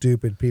full of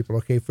stupid people.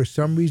 Okay, for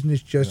some reason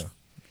it's just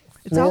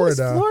It's always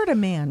Florida. Florida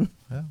man.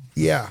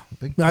 Yeah,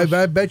 Big I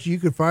push. bet you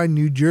could find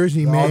New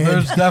Jersey Oh, man,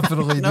 there's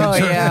definitely New Oh,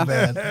 Jersey yeah.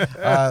 man.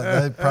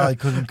 They probably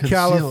couldn't conceal.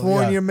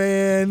 California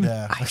man,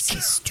 Yeah. I see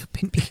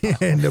stupid people.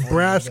 and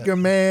Nebraska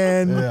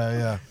man.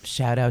 Yeah.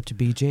 Shout out to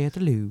BJ at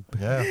the Lube.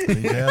 Yeah.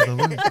 BJ at the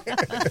Lube.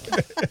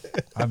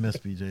 I miss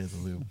BJ at the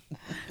Lube.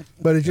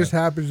 But it just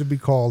happens to be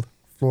called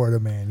Florida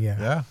man. Yeah.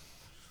 Yeah.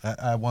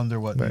 I wonder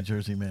what New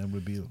Jersey man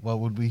would be. What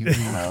would we be We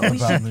about New should,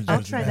 Jersey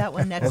I'll try man? that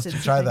one next. Let's and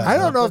see try if that. can I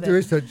come don't up know if with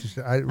there it. is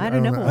such. I don't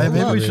know. Hey, maybe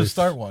if we there should is.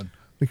 start one.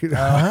 We could, There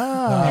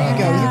you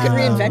go. You can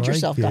reinvent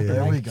yourself, like Dr. it.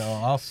 There Mike. we go.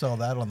 I'll sell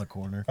that on the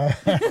corner. Oh,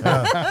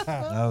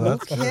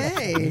 that's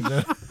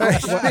good.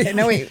 Okay.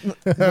 No, wait.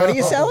 What are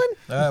you selling?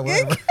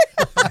 Whatever.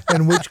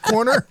 In which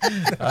corner?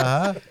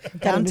 Got an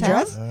Downtown?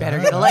 address? Better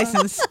get a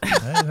license.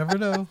 I never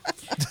know.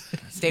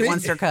 State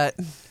wants their cut.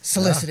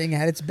 Soliciting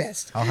at its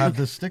best. I'll have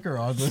this sticker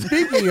on. With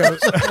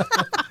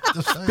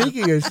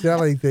Speaking of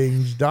selling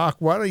things, Doc,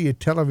 why don't you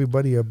tell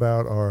everybody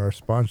about our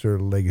sponsor,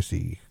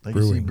 Legacy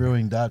Brewing?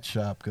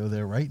 LegacyBrewing.shop. Go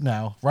there right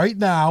now. Right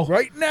now.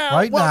 Right now.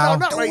 Right well, now. No,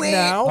 not right Do it.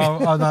 now.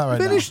 Oh, not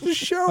right Finish now. the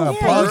show. Yeah,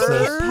 first. pause you can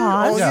this. hit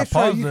pause. Oh, Yeah, yes,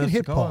 sorry, pause you can this.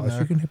 hit Go on pause.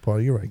 there. You can hit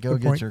pause. You're right. Go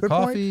Good get point. your Good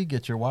point. coffee,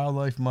 get your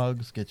wildlife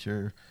mugs, get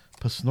your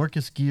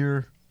Pasnorkus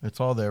gear. It's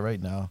all there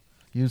right now.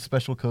 Use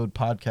special code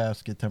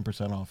podcast, get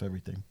 10% off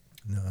everything.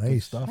 Good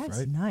Nice. stuff, That's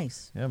right?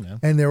 nice. Yeah, man.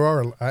 And there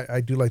are,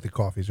 I do like the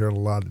coffees. There are a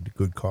lot of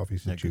good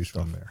coffees to Yeah, good choose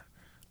from stuff. there.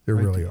 There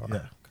Right really there. are.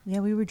 Yeah. Yeah,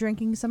 we were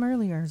drinking some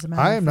earlier. As a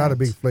matter I of am not a fact.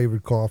 big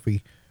flavored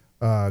coffee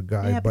guy,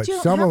 Yeah, but but you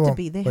don't some have of to them,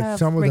 be. They but have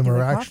some of them are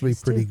regular actually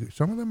coffees, pretty too. good.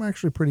 Some of them are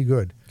actually pretty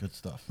good. Good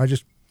stuff. I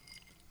just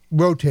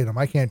rotate them.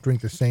 I can't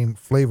drink the same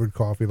flavored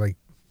coffee like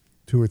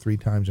 2 or 3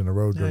 times in a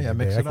row during the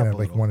mix day. I it can up have a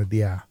like little. one a day.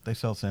 Yeah. They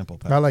sell sample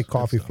packs. I like Good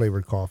coffee stuff.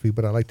 flavored coffee,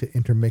 but I like to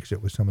intermix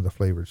it with some of the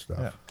flavored stuff.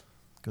 Yeah,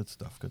 good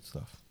stuff. Good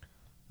stuff.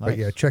 But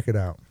yeah, check it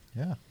out.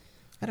 Yeah.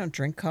 I don't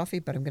drink coffee,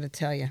 but I'm going to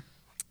tell you.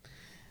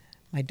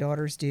 My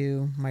daughters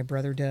do. My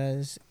brother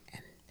does.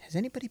 And has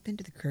anybody been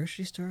to the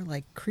grocery store?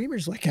 Like,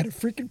 Creamer's like at a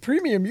freaking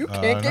premium. You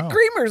can't get know.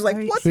 Creamer's. Like,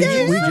 Are you what So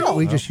the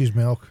we hell? just use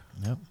milk.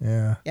 Yep.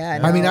 Yeah. Yeah,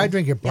 I I mean, know. I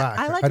drink it Yeah, black.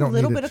 I like I a don't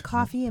little need bit it. of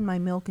coffee in my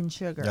milk and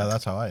sugar. Yeah,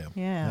 that's how I am.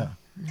 Yeah.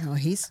 No,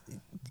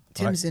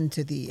 Tim's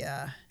into the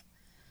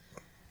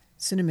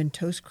cinnamon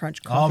toast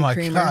crunch coffee Oh my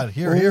creamer. God!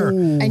 Here.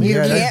 Ooh, And you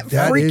yeah, can't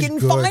that is freaking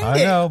good. find I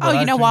it. know. But Oh,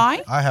 you know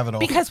why? I have it all.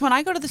 Because when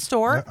I go to the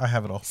store, I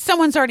have it all.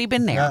 someone's already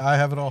been there. Yeah, I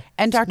have it all.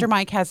 And Dr.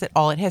 Mike has it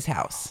all at his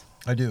house.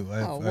 I do. I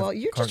have, Oh, I have well,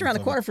 you're just cartons around the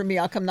of corner it. from me.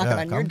 I'll come knocking Yeah,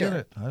 on your come door. get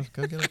it. Let's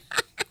go get it.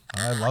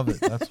 I love it.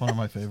 That's one of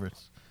my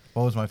favorites.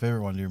 What was my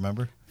favorite one? Do you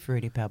remember?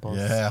 Fruity Pebbles.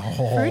 Yeah.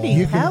 Oh, Fruity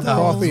You can Pebbles. put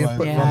coffee and my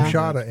put Yeah.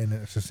 rum in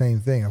it. It's the same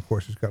thing. Of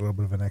course, it's got a little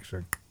bit of an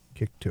extra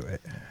kick to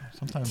it.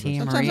 Sometimes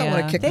Tia it's- Sometimes I wanna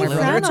Maria, kick They my Blue.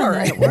 brother. frown It's on all that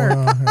right.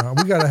 at work.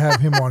 We got to have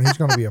him on. He's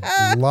going to be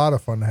a lot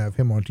of fun to have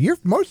him on.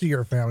 Most of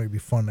your family would be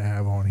fun to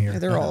have on here.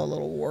 They're all a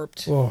little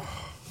warped. Oh,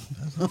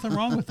 There's nothing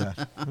wrong with that.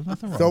 There's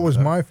nothing wrong so with was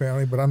that. my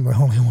family, but I'm the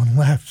only one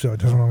left, so it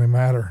doesn't really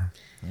matter.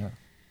 Yeah.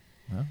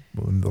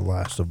 I'm the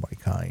last of my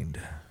kind.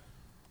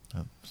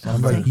 I'm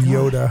Somebody, like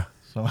Yoda.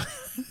 so,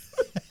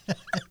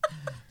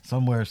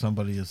 somewhere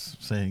somebody is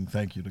saying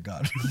thank you to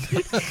God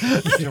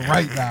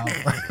right now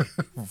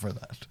for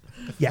that.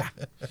 Yeah.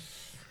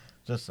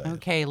 Just saying.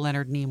 Okay,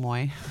 Leonard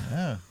Nimoy.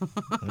 Yeah.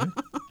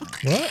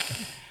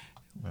 What?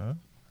 Huh?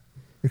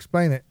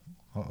 Explain it.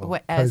 Uh-oh.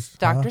 What, as 'Cause,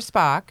 Dr.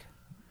 Spock,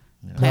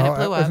 Yeah. Planet no,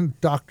 blew it up.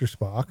 wasn't Dr.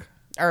 Spock.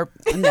 Or,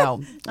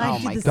 no. I Oh,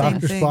 did my the God. same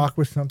Dr. thing. Spock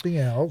was something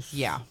else.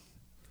 Yeah.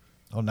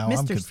 Oh, now I'm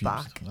Mr. confused.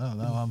 Spock. Oh,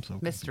 now I'm so Mr.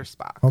 confused.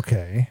 Spock.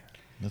 Okay.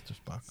 Mr.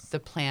 Spock. The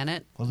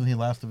planet. Wasn't he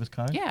last of his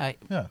kind? Yeah.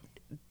 Yeah.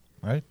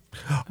 Right?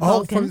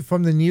 Oh, Vulcan?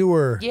 from the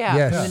newer. Yeah.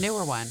 Yes. The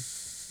newer one.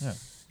 Yeah.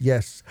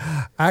 Yes.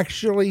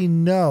 Actually,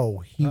 no,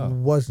 he Oh.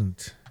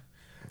 wasn't.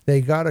 They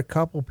got a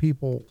couple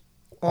people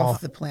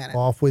Off the planet.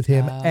 off with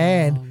him, Oh.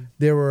 and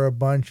there were a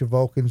bunch of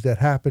Vulcans that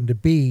happened to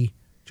be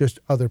just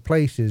other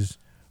places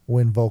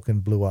when Vulcan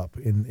blew up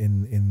in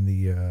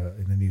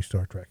the new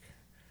Star Trek.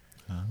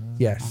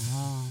 Yes.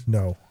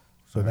 No.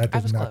 So that I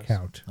does was not close.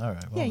 count. All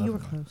right. Well, Yeah, you never were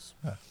mind. close.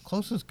 Yeah.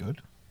 Close is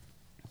good.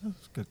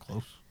 That's good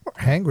close.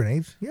 Hand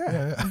grenades.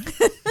 Yeah.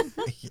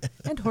 Yeah.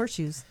 And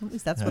horseshoes. At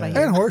least that's what I Yeah.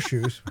 hear. And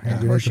horseshoes. Hand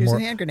grenades Horseshoes are more,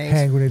 and hand grenades.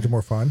 Hand grenades are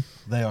more fun.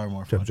 They are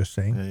more So fun. I'm just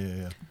saying.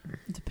 Yeah.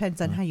 It depends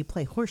on how you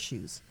play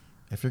horseshoes.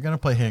 If you're going to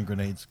play hand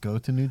grenades, go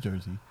to New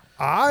Jersey.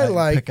 I and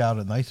like pick out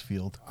a nice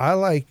field. I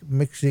like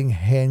mixing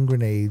hand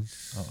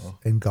grenades Uh-oh.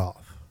 and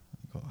golf.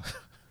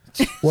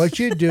 What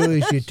you do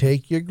is you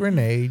take your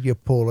grenade, you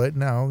pull it.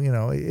 Now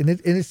and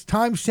it's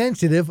time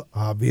sensitive.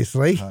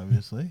 Obviously,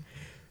 Obviously.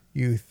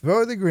 you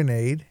throw the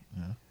grenade.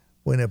 Yeah.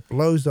 When it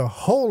blows a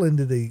hole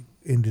into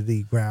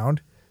the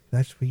ground,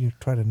 that's where you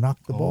try to knock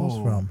the balls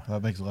Oh, from.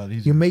 That makes it a lot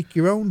easier. You make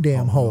your own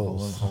damn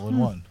holes, Hole in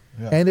one.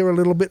 Yeah. and they're a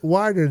little bit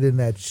wider than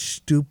that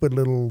stupid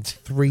little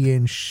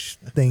 3-inch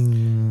thing.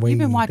 You've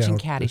been way watching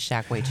down.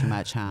 Caddyshack way too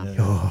much, huh?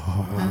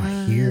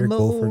 Oh, here,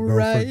 gopher,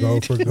 alright.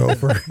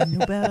 gopher.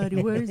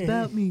 Nobody worries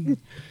about me.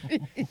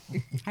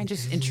 I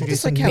just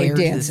introduced like a how he bear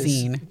to the dances.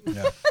 scene.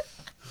 Yeah.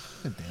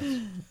 Good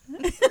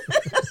dance.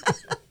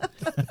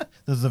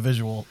 This is a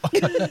visual.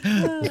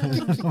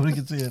 Nobody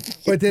can see it.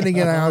 But then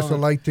again, I also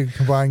like to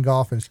combine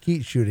golf and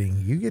skeet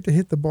shooting. You get to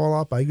hit the ball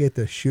up, I get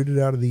to shoot it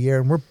out of the air,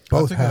 and we're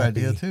both That's a good happy.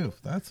 idea too.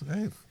 That's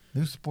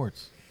new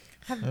sports.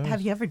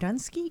 Have you ever done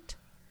skeet?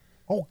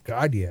 Oh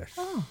God, yes.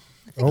 Oh,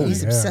 I think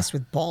he's yeah. obsessed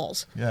with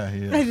balls. Yeah,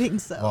 he is. I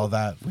think so. Well,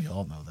 that we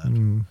all know that.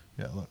 Mm.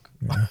 Yeah, look.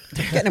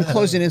 Getting him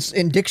closed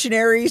in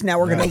dictionaries. Now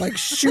we're going to like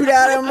shoot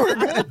at him. We're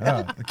going to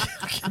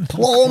Yeah.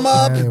 blow him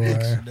up. Anyway,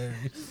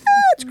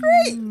 That's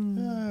great.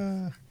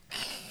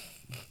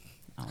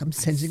 I'm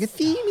sensing a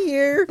theme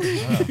here.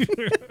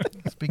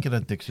 Speaking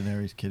of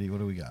dictionaries, Kitty, what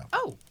do we got?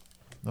 Oh,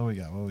 What do we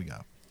got? What do we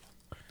got?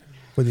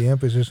 with the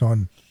emphasis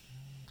on.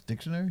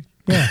 Dictionary?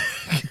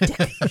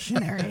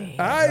 dictionary.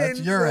 I That's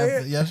didn't your say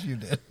answer. Yes, you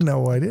did. it.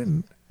 No, I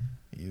didn't.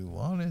 You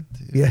wanted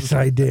to. Yes,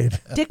 I did.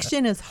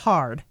 Diction is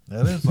hard.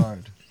 That is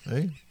hard.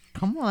 See?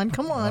 Come on,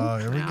 come on. Oh,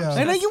 here we go.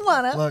 I know you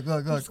wanna. Look.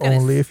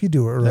 Only if you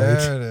do it right.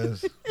 There it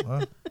is.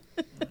 What?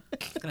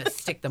 gonna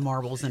stick the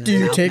marbles in Do his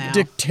you mouth take now.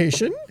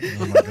 dictation?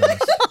 Oh my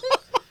goodness.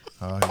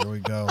 Oh, here we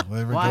go.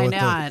 Here we Why go with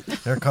not?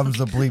 Here comes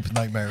the bleep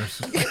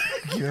nightmares.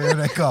 Here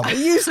they come. I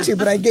used to,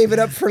 but I gave it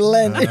up for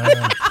Lent. Oh,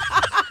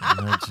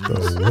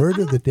 jeez. The word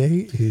of the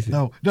day is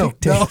No.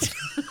 dictate.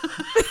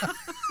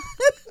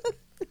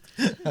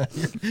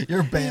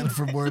 You're banned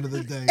from word of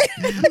the day.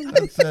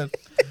 That's it.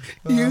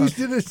 Used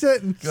in a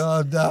sentence.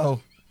 Oh,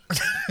 no.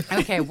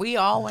 Okay, we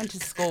all went to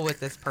school with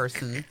this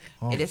person.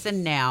 Oh. It is a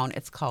noun.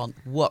 It's called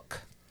wook.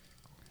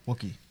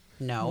 Wookie.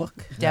 No,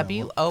 Yeah,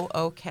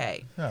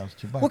 Wook. Yeah, it's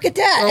Chewbacca. Look at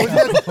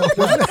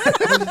that.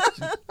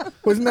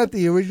 Wasn't that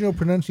the original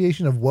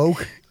pronunciation of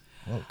woke?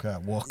 Okay,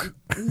 wook.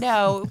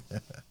 No,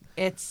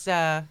 it's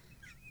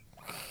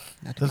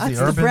Does That's the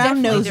the urban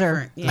brown Definitely noser.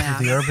 different. Yeah.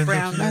 the urban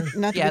brown. dictionary?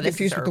 Not to Yeah, be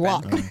this is confused with the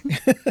walk.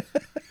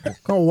 urban.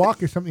 No,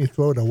 walk is something you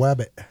throw to web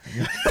it.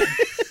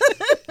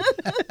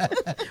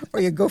 Or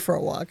you go for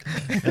a walk.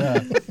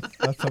 Yeah,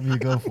 that's something you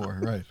go for,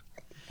 right?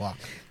 Walk.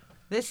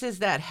 This is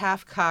that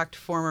half-cocked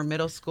former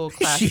middle school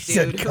class She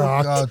said dude. who-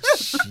 cock. Oh,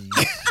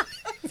 jeez.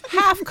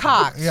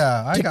 Half-cocked.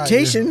 Yeah, I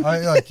Dictation.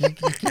 got you. You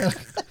can't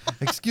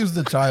excuse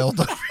the child.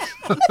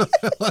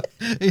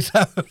 He's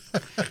having.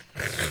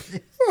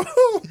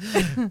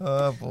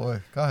 Oh boy,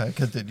 go ahead,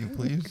 continue,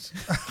 please.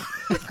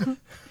 Who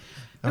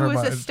Never was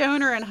a mind.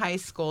 stoner in high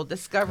school,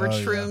 discovered Oh,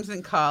 yeah. shrooms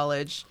in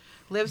college,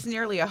 lives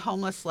nearly a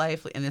homeless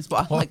life, and is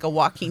like a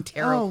walking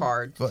tarot Oh.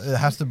 card. But it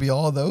has to be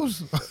all of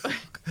those.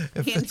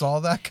 If He- it's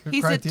all that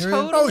he's a criteria.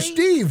 total- Oh,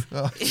 Steve.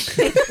 I'm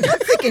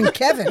thinking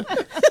Kevin.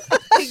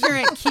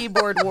 Ignorant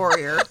keyboard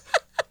warrior.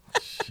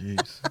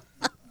 Jeez.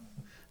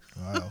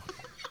 Wow.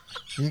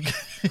 You-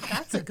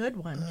 That's a good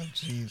one.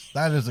 Jeez,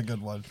 that is a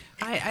good one.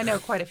 I know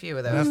quite a few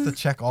of You those. have to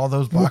check all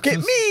those Look boxes. at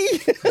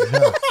me.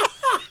 Yeah.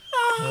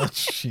 Oh,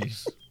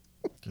 jeez.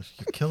 Just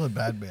you're killing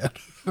bad man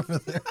over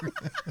there.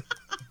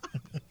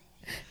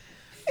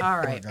 All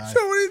right. guy.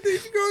 So many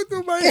things go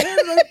through my head,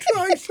 and I'm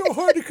trying so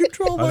hard to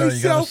control I know, you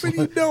myself, gotta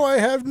and you know I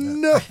have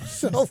no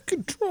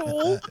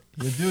self-control.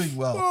 You're doing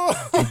well.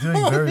 You're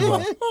doing very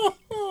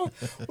well.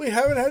 We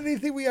haven't had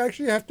anything we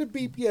actually have to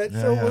beep yet,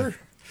 so Yeah. we're...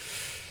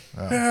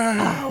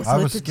 Oh, so I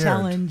was it's a scared.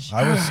 challenge.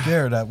 I was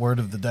scared at word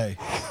of the day.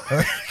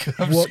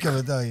 I'm just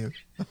gonna tell you.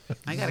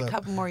 I got a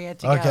couple more yet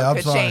to Okay, go. I'm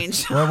Could sorry.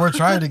 change. Well, we're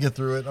trying to get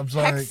through it. I'm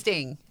sorry.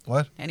 Hexting.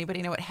 What?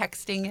 Anybody know what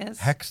hexting is?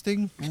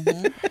 Hexting?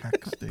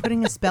 Hexting.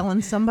 Putting a spell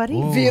on somebody.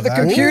 Ooh, Via the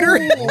that's- computer?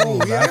 Ooh,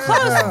 that's a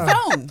good one.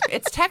 Phone.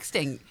 It's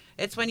texting.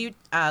 It's when you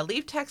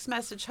leave text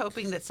message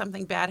hoping that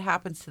something bad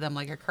happens to them,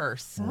 like a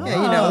curse. Yeah,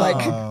 you know, like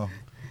Oh,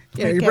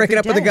 you know, Like you're breaking every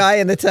up with a day. guy,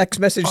 and the text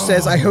message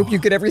says, "I hope you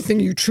get everything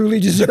you truly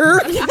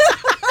deserve."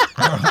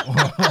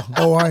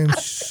 Oh, I am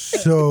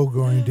so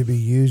going to be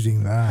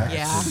using that.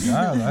 Yeah.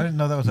 God, I didn't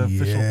know that was an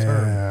official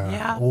term.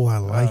 Yeah. Oh, I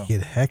like Wow.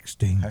 it.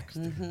 Hexting.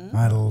 Hexting.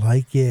 I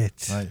like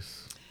it.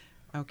 Nice.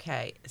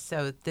 Okay,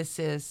 so this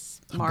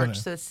is I'm March. gonna-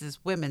 So this is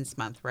Women's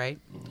Month, right?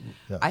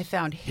 Yes. I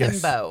found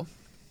Yes. himbo.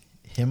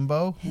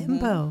 Himbo?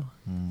 Himbo.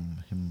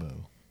 Himbo.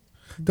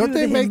 Don't Do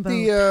they the make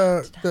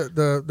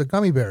himbo. the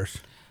gummy bears?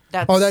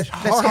 That's Oh, that's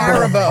That's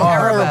horrible.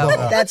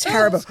 Haribo. That's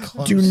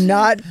Haribo. Do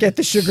not get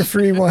the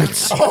sugar-free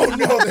ones. Oh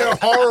no, they're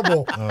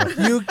horrible.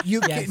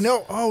 You Yes.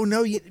 no. Oh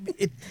no,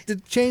 it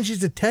changes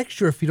the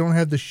texture if you don't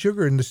have the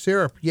sugar and the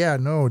syrup. Yeah,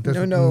 no, it No,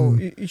 doesn't. no,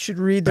 you should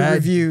read the Bad.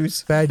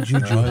 reviews. Bad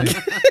juju.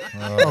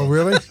 Oh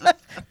really?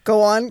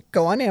 Go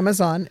on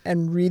Amazon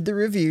and read the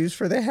reviews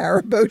for the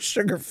Haribo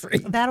sugar-free.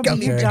 That'll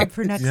be your Okay. job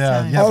for next Yeah,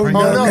 time. yeah. Oh bring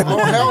no, that no, up.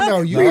 oh hell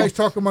no! You guys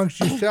talk amongst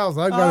yourselves.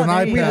 I've got Oh, an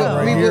there you iPad go.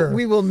 right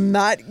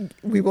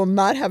we here. will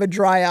not have a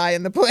dry eye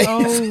in the place.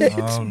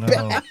 Oh, no.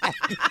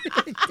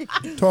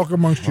 Talk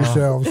amongst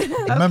yourselves.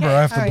 Remember,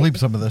 I have to all right. bleep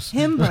some of this.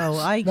 Himbo.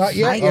 Not yet.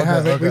 You Okay,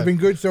 haven't. okay. We've been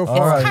good so All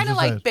far. right. kind of just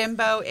like saying.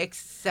 bimbo,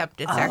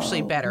 except it's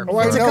actually better. Oh,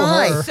 I It's a know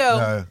guy. her. So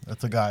Yeah,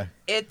 that's a guy.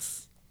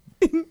 it's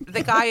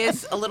the guy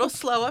is a little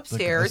slow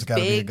upstairs, It's gotta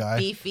be a big, guy.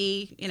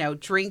 beefy.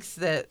 Drinks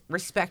the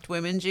Respect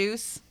Women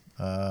juice.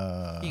 You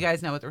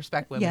guys know what the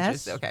Respect Women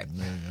Yes. juice? Okay.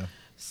 There you go.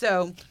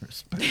 So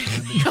Respect.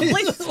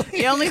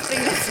 the only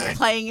thing that's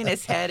playing in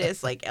his head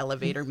is like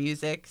elevator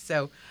music.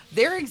 So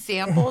their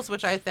examples,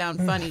 which I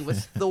found funny,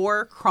 was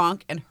Thor,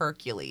 Kronk, and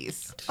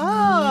Hercules.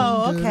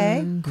 Oh,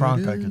 okay.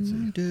 Kronk, I could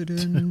see.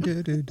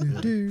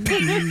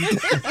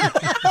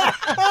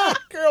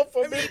 Girl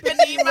from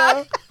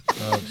Ipanema.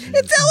 Oh, jeez.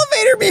 It's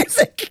elevator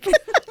music.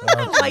 I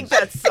don't like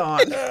that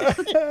song.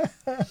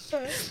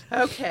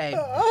 Okay.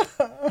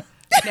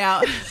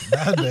 Now,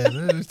 Bad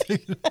man.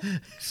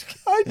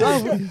 I think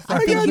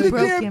got you the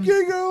broke damn him.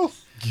 giggle.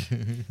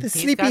 The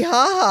sleepy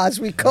ha-has,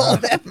 we call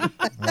them.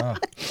 Wow.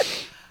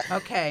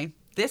 okay,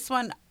 this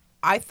one,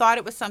 I thought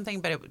it was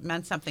something, but it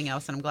meant something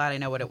else, and I'm glad I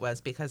know what it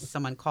was because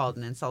someone called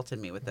and insulted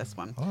me with this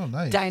one. Oh,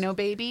 nice. Dino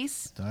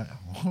babies.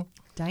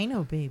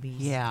 Dino babies.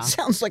 Yeah.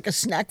 Sounds like a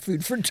snack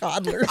food for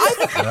toddlers.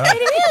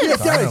 It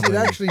does. It baby.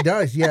 actually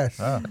does. Yes.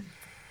 Ah,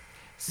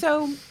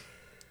 So,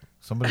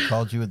 somebody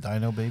called you a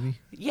dino baby?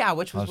 yeah,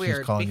 which was Oh, she's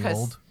weird calling you because,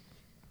 old?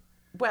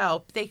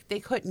 well, they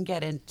couldn't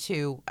get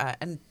into a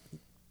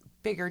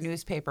bigger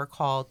newspaper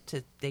called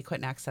they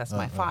couldn't access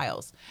my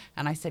files.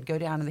 And I said, go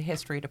down to the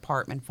history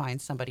department,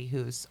 find somebody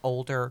who's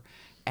older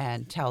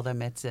and tell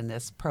them it's in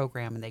this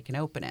program and they can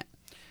open it.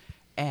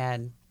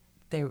 And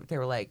they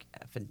were like,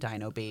 "Effing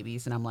dino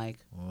babies." And I'm like,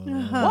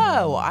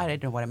 whoa, I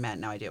didn't know what it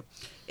meant. Now I do.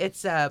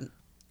 It's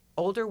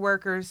older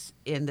workers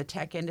in the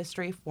tech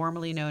industry,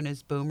 formerly known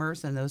as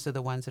boomers, and those are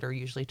the ones that are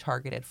usually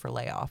targeted for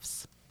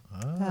layoffs.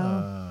 What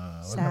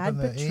sad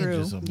happened to but true.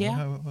 ageism?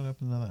 Yeah. What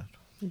happened to that?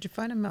 Did you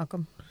find him,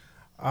 Malcolm?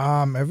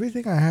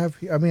 Everything I have.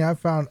 I mean, I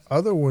found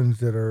other ones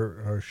that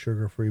are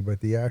sugar free, but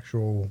the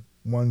actual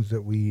ones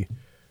that we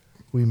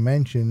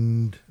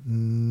mentioned,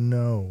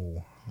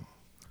 no.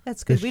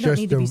 That's good. It's We don't just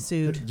need to be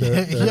sued.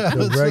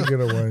 The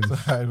regular ones.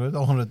 I don't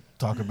want to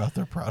talk about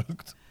their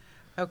product.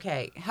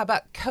 Okay, how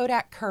about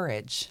Kodak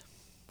Courage?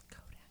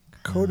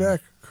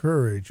 Kodak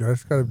Courage.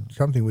 That's got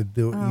something with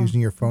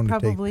using your phone to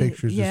take probably,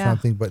 pictures or yeah.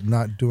 something, but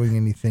not doing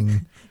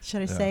anything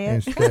Should I say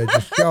it? instead.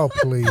 Just go,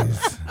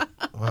 please.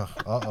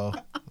 Uh-oh.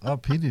 Oh,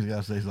 Petey's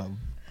got to say something.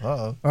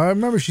 Uh-oh. I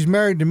remember she's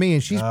married to me,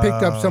 and she's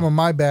picked up some of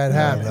my bad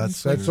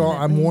habits. That's all.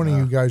 I'm warning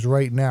you guys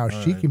right now.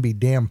 She can be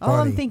damn funny. All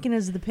I'm thinking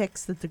is the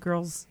pics that the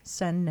girls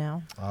send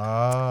now.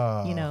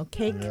 Ah. You know,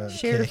 Cake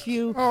shared a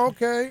few Oh,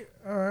 okay.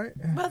 All right.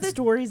 Well,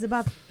 stories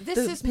about this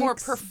the is more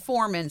pics.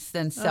 performance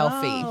than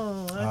selfie.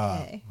 Oh,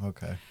 okay.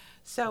 Okay.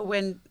 So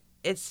when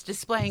it's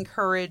displaying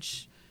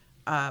courage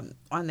on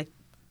the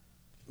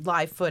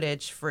live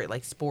footage for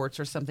like sports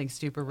or something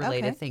stupid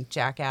related, Okay. think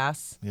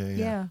Jackass.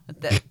 Yeah.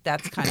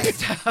 That's kind of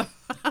stuff.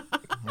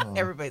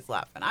 Everybody's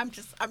laughing. I'm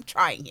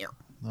trying here.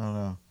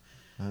 No.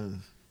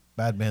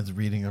 Bad Man's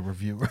reading a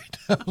review right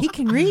now. He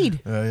can read.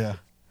 Yeah.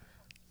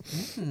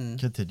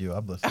 Continue.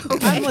 I'm listening.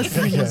 I'm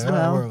listening as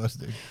well. We're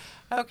listening.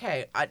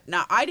 Okay.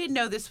 Now I didn't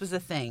know this was a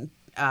thing.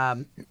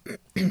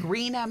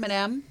 Green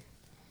M&M.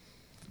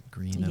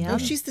 Green. Yeah. Oh, M&M.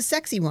 she's the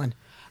sexy one.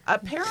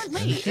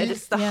 Apparently, it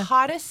is the Yeah.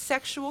 hottest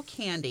sexual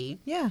candy.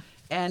 Yeah.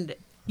 And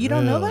You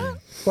don't know Really? that?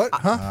 What?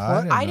 Huh?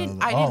 What? I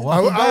didn't. Oh,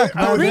 welcome back.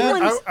 I Green was,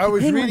 ones- I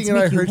was green reading ones and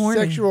I make you heard horny.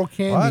 sexual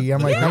candy. What?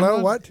 I'm like, Yeah. hello,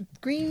 what?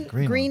 Green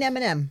Green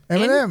M&M.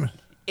 M&M.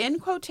 in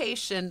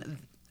quotation,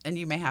 and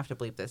you may have to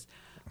bleep this.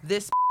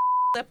 This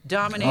lip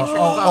domination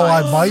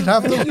I vibes might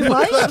have to bleep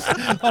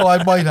that. Oh,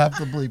 I might have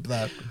to bleep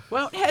that.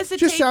 won't hesitate.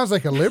 Just sounds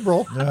like a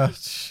liberal.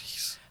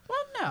 Jeez.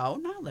 Well, no,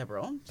 not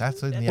liberal.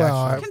 That's in the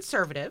Well, actual.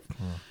 Conservative.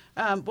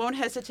 Won't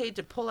hesitate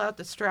to pull out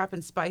the strap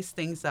and spice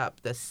things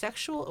up. The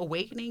sexual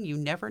awakening you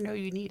never know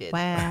you needed.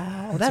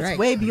 Wow. That's right.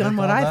 way beyond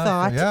what All I that-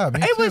 thought. Yeah, me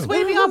It was too.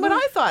 way beyond what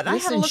I thought. I had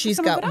to Listen, look she's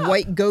some of got it up.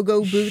 white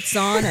go-go boots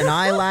on and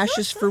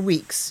eyelashes for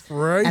weeks.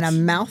 Right. And a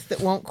mouth that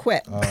won't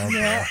quit.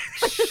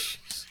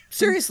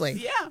 Seriously.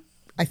 Yeah.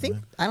 I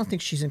don't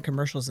think she's in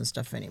commercials and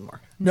stuff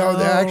anymore. No,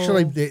 they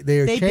actually they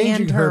are They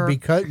changing banned her her.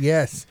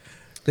 because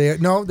they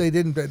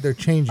didn't. They're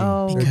changing.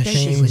 Oh, They're because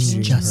she was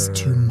changing just her.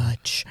 too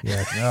much.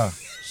 Yes. Yeah.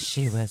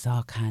 She was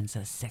all kinds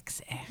of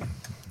sexy. And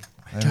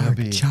it'll Dark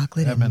be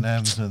chocolate and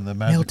M&M's and the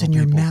magical Melt in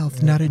your people.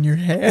 mouth, not in your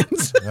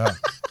hands. Yeah.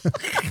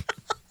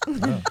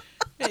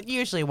 It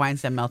usually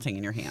winds up melting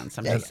in your hands.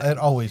 I'm just It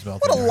always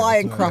melts. What a in your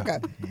lying hands.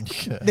 crocker.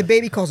 Yeah. The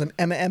baby calls them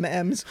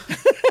M&Ms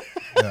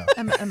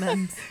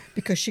M&Ms.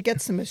 because she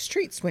gets them as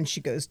treats when she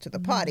goes to the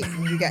potty.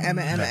 You got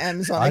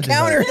M&Ms on I the do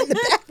counter that. in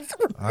the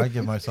bathroom. I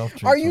give myself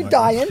treats. Are you when I-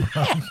 dying?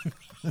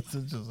 It's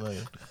just like,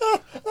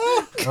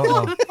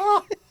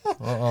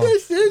 uh-oh.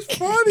 This is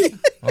funny.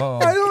 Uh-oh.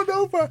 I don't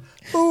know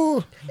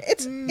if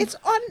It's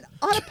on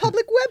a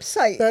public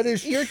website. That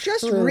is You're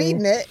just true.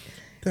 reading it.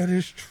 that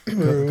is Good,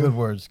 true. good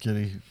words,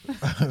 Kitty.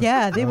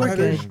 Yeah, they were That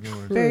good. is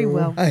Very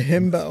well. A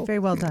himbo. Very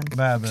well done.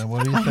 Man,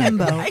 what do A you think?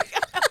 himbo.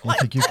 You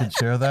think you can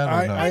share that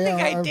or not?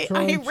 think I I'm did.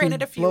 trying I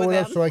rented to a few blow of it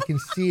up them. so I can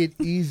see it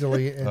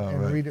easily and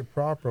right. read it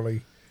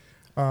properly.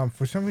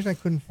 For some reason, I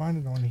couldn't find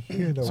it on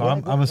here though. So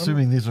I'm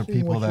assuming these are seeing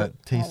people what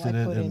that tasted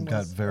it and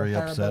got very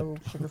upset.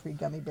 Sugar-free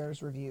gummy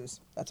bears reviews.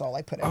 That's all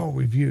I put in. Oh,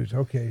 reviews.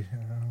 Okay.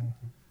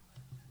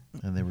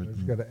 And they were.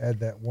 I've got to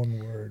add that one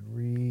word.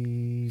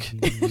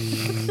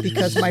 Reviews.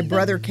 Because my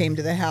brother came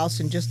to the house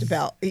and just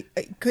about he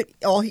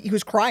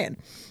was crying.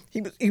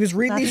 He was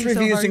reading these Laughing so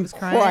reviews hard he and was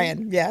crying?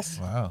 crying. Yes,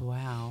 Wow.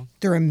 wow.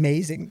 they're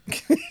amazing.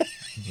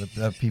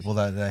 The people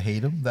that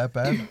hate him that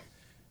bad?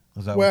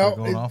 Is that Well, what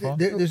they're going off on?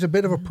 there's a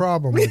bit of a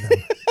problem with them.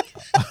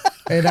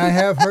 And I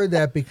have heard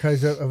that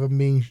because of them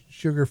being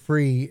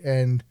sugar-free.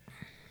 And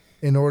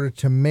in order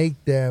to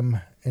make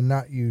them and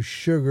not use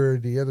sugar,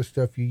 the other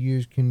stuff you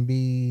use can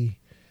be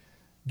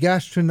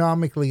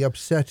gastronomically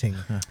upsetting.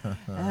 Shall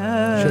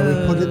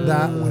we put it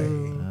that way?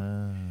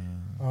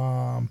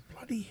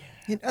 Bloody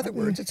In other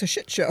words, it's a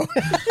shit show.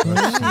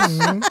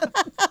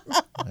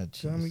 Ah,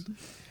 jeez.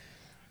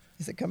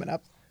 Is it coming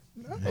up?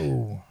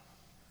 oh.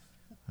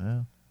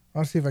 Yeah.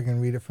 I'll see if I can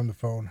read it from the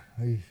phone.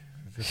 It's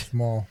just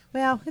small.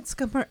 Well, it's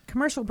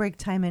commercial break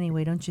time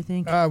anyway, don't you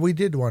think? We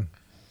did one.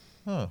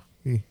 Oh.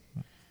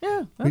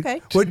 Yeah.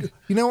 Okay.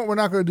 You know what? We're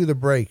not going to do the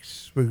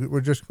breaks.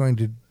 We're just going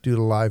to do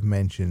the live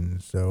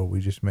mentions. So we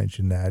just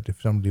mentioned that.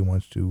 If somebody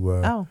wants to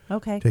Oh,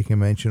 okay. take a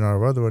mention on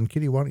our other one,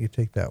 Kitty, why don't you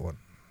take that one?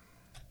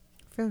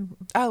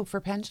 For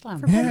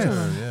pendulum.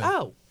 Pendulum. Yeah.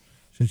 Oh,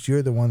 Since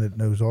you're the one that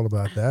knows all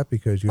about that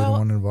because you're the Well-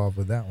 one involved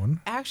with that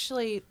one.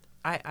 actually,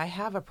 I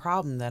have a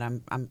problem that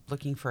I'm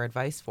looking for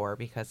advice for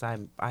because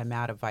I'm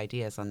out of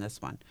ideas on this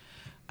one.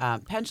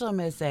 Pendulum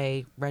is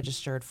a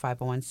registered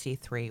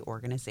 501c3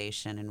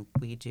 organization, and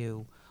we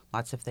do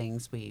lots of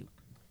things. We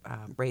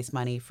raise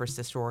money for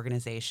sister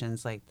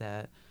organizations like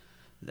the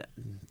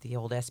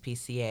old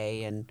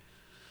SPCA and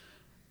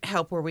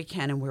help where we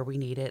can and where we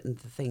need it, and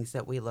the things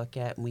that we look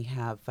at. And we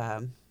have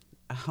a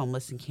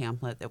homeless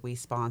encampment that we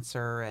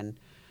sponsor, and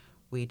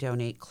we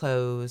donate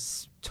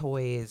clothes,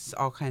 toys,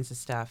 all kinds of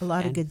stuff. A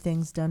lot of And- good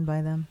things done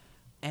by them.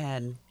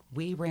 and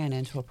we ran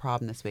into a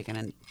problem this weekend,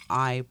 and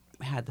I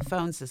had the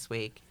phones this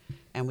week,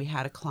 and we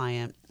had a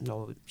client.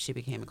 Well, she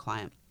became a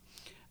client,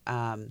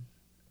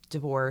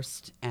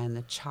 divorced, and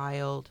the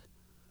child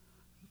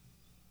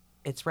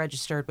it's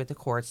registered with the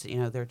courts. You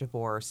know, they're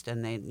divorced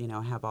and they, you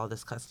know, have all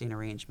this custody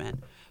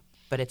arrangement,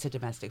 but it's a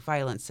domestic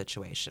violence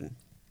situation.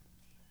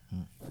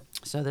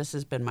 So this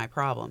has been my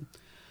problem.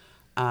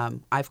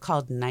 I've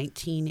called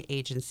 19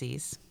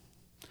 agencies.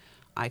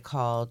 I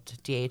called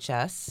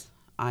DHS.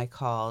 I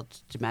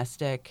called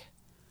Domestic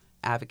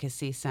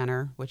Advocacy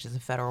Center, which is a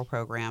federal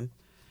program,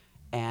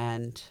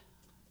 and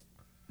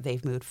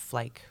they've moved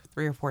like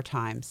 3 or 4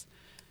 times.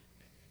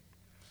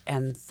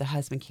 And the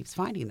husband keeps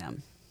finding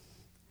them.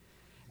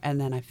 And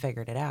then I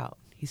figured it out.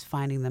 He's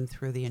finding them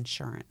through the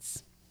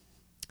insurance.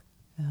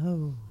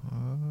 Oh.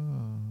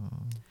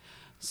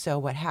 So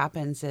what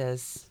happens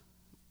is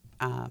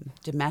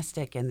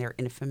Domestic, in their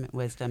infinite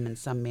wisdom, and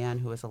some man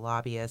who is a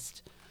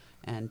lobbyist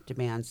and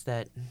demands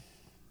that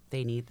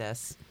they need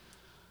this,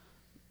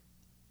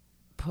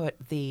 put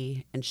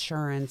the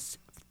insurance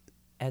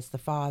as the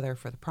father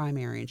for the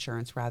primary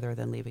insurance rather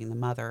than leaving the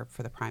mother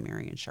for the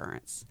primary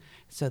insurance.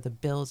 So the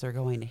bills are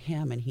going to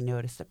him, and he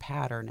noticed a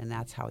pattern, and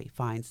that's how he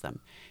finds them.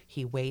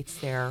 He waits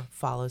there,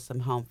 follows them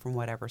home from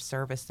whatever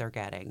service they're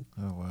getting,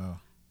 Oh, wow.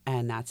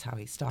 and that's how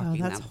he's Oh,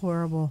 stalking that's them.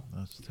 horrible.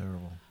 That's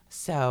terrible.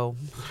 So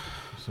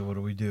So what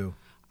do we do?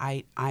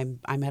 I'm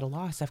at a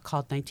loss. I've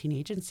called 19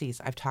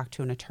 agencies. I've talked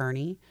to an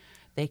attorney.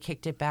 They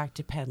kicked it back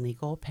to Penn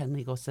Legal. Penn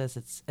Legal says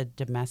it's a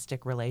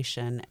domestic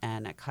relation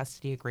and a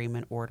custody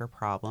agreement order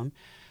problem.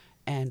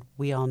 And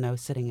we all know,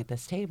 sitting at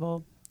this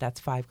table, that's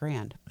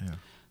 $5,000. Yeah.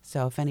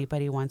 So if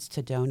anybody wants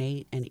to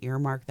donate and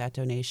earmark that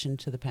donation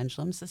to the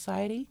Pendulum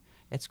Society,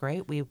 it's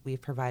great.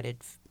 We've provided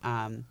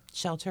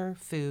shelter,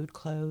 food,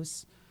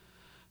 clothes,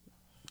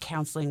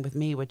 counseling with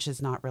me, which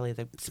is not really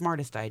the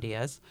smartest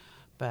ideas,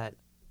 but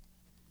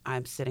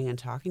I'm sitting and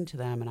talking to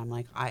them, and I'm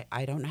like,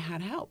 I don't know how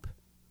to help.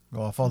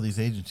 Well, if all these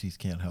agencies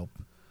can't help,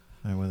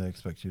 then what do they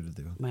expect you to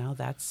do? Well,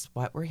 that's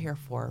what we're here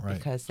for, Right.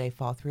 because they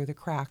fall through the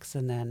cracks,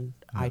 and then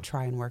I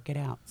try and work it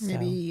out.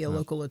 Maybe a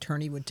local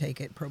attorney would take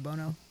it pro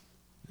bono.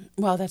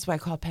 Well, that's why I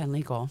called Penn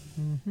Legal,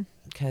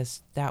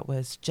 because that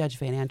was Judge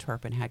Van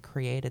Antwerpen had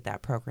created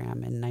that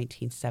program in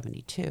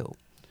 1972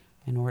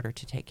 in order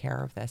to take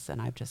care of this, and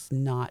I've just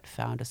not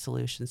found a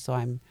solution. So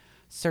I'm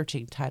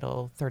searching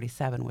Title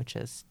 37, which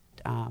is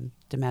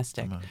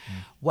domestic.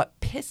 What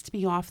pissed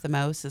me off the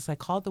most is I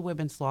called the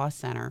Women's Law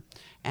Center,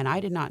 and I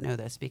did not know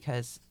this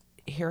because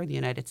here in the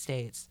United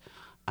States,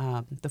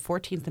 the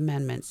 14th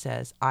Amendment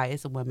says, I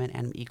as a woman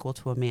am equal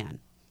to a man.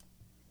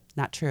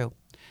 Not true.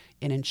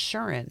 In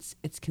insurance,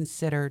 it's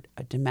considered,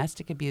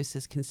 domestic abuse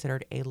is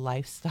considered a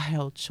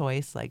lifestyle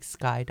choice like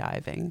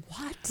skydiving.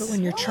 What? But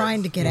when you're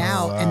trying to get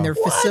out and they're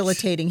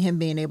facilitating him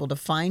being able to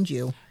find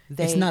you,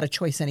 it's They- not a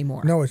choice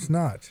anymore. No, it's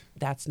not.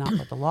 That's not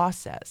what the law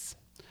says.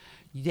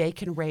 They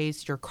can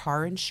raise your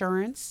car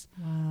insurance,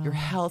 your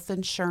health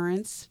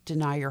insurance,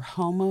 deny your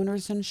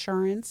homeowner's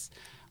insurance.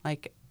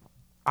 Like,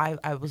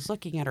 I was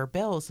looking at her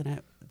bills,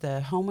 and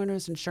the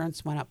homeowner's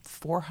insurance went up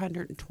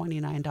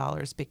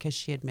 $429 because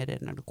she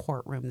admitted in a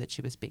courtroom that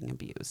she was being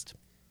abused.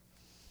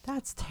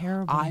 That's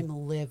terrible. I'm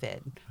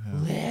livid.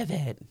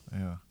 Livid.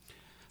 Yeah.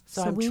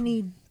 So I'm we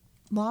need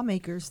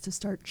lawmakers to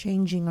start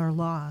changing our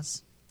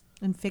laws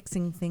and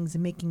fixing things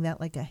and making that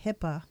like a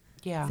HIPAA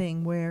Yeah.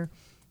 thing where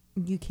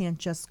you can't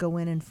just go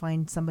in and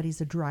find somebody's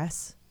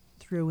address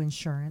through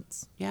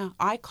insurance. Yeah,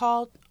 I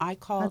called.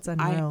 That's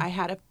unreal.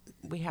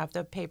 We have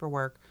the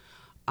paperwork.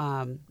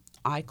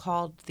 I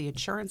called the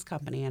insurance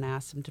company and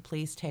asked them to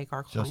please take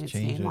our client's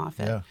change name it, off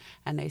it. yeah.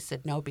 And they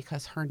said no,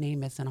 because her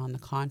name isn't on the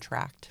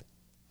contract.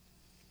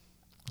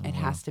 It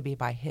has to be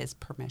by his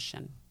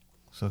permission.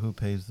 So who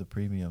pays the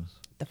premiums?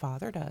 The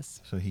father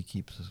does. So he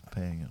keeps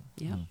paying it.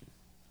 Yeah.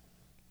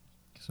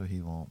 So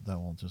that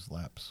won't just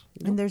lapse.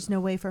 And there's no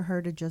way for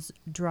her to just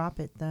drop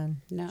it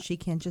then. No. She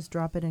can't just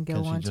drop it and go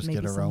Can she on to just maybe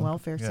get her some own?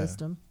 welfare Yeah.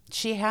 system.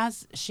 She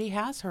has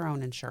her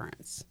own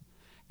insurance,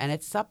 and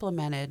it's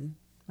supplemented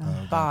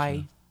Oh,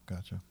 by.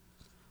 Gotcha.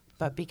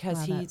 But because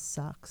Wow, he, that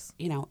sucks.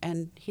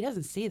 and he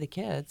doesn't see the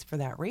kids for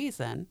that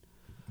reason.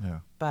 Yeah.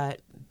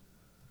 But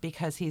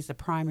because he's the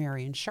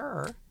primary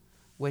insurer,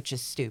 which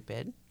is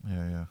stupid.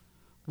 Yeah. Yeah.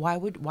 Why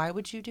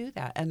would you do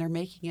that? And they're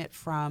making it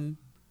from,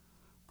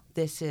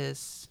 this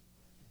is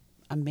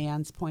a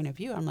man's point of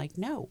view. I'm like,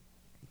 no,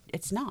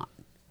 it's not.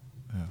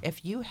 Yeah.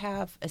 If you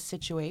have a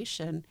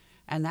situation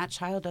and that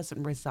child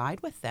doesn't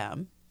reside with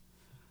them,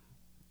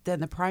 then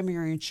the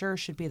primary insurer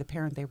should be the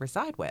parent they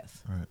reside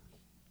with. Right.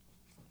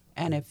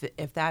 And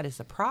if that is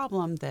a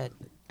problem, that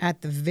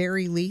At the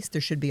very least,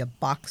 there should be a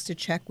box to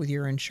check with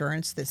your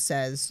insurance that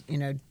says,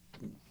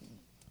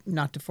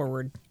 not to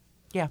forward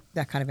yeah,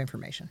 that kind of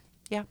information.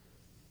 yeah,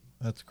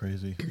 That's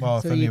crazy. Well,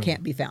 if So you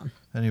can't be found.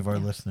 any of our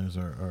listeners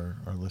are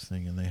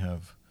listening and they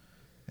have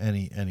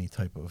any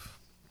type of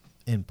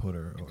input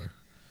or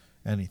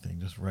anything,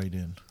 just write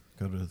in.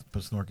 Go to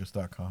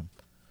pasnorkus.com.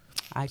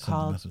 I Send a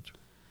called message.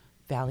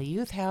 Valley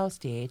Youth House,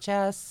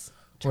 DHS.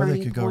 Or they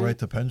Turning could go Point. right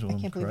to Pendulum, I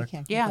can't believe you correct?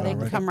 can't. Yeah, Go they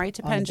right can come right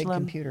to on the big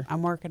Pendulum. computer.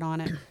 I'm working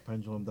on it.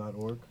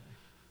 Pendulum.org.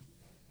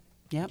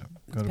 Yep.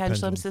 Go to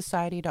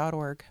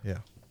PendulumSociety.org. Yeah.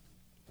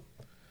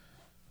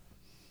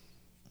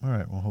 All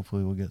right. Well,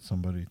 hopefully we'll get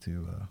somebody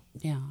to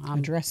Yeah,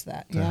 Address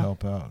that. Yeah.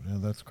 help out. Yeah,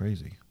 that's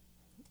crazy.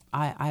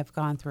 I've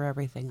gone through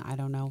everything. I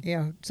don't know.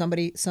 Yeah,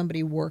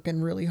 somebody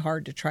working really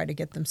hard to try to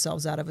get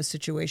themselves out of a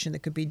situation that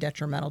could be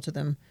detrimental to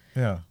them.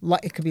 Yeah.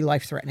 It could be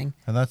life threatening.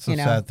 And that's the You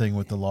know? sad thing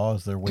with the law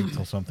is they wait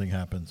till something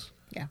happens,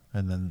 Yeah.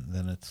 and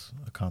then it's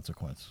a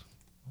consequence.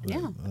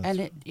 Yeah,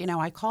 That's- and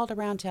I called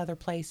around to other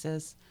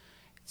places.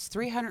 It's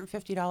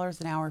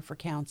 $350 an hour for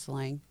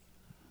counseling,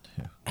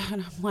 Yeah.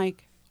 and I'm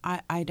like,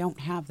 I don't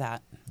have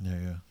that.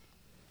 Yeah.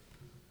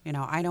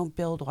 I don't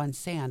build on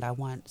sand. I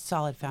want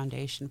solid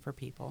foundation for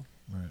people.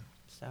 Right.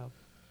 So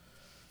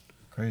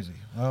Crazy.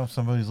 Well, if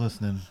somebody's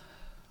listening,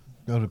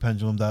 go to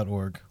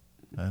pendulum.org,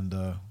 and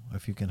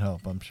if you can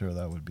help, I'm sure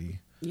that would be.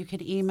 you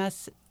can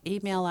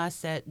email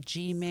us at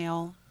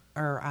gmail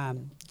or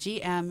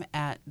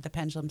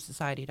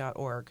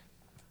gm@thependulumsociety.org.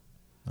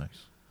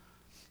 Nice.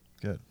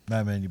 Good.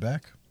 Madman, you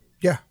back?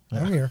 Yeah,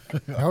 I'm here.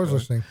 I was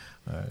listening.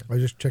 All right. I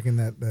was just checking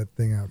that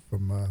thing out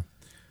from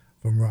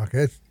Rock.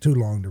 It's too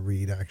long to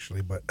read,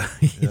 actually, but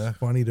it's Yeah.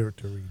 funny to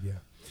read, yeah.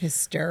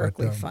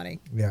 Hysterically But, funny.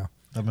 Yeah.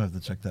 I'm going to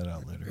have to check that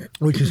out later.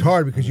 Which is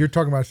hard because you're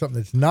talking about something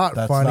that's not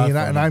That's funny,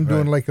 not and, funny, I'm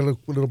doing right. like a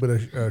little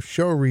bit of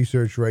show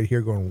research right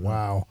here going,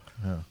 wow.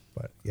 Yeah.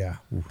 But, yeah.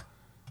 Oof.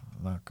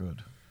 Not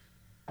good.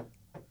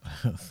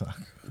 It's not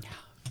good.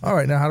 All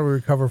right, now how do we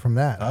recover from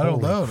that? I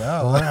don't know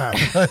now. crap.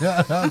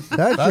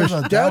 That's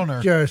a downer.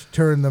 that just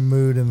turned the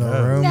mood in the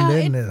Yeah. room, No,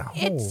 didn't it?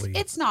 it's Holy.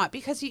 it's not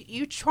because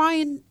you try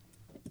and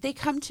they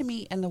come to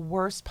me in the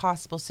worst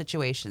possible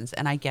situations,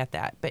 and I get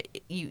that, but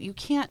you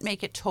can't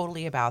make it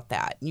totally about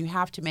that. You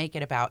have to make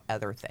it about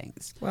other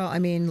things. Well, I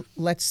mean,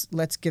 let's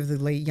give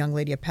the young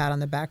lady a pat on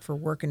the back for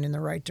working in the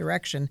right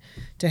direction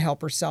to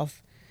help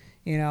herself.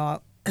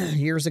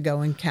 Years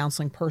ago in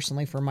counseling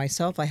personally for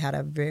myself, I had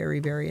a very,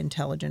 very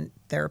intelligent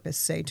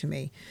therapist say to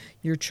me,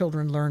 your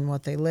children learn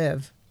what they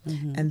live,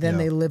 and then Yeah.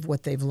 they live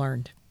what they've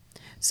learned.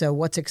 So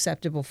what's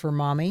acceptable for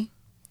mommy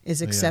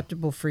is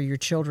acceptable for your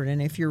children. And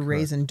if you're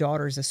raising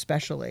daughters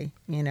especially,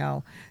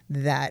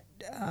 that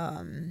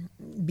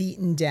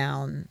beaten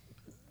down,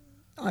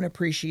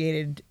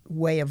 unappreciated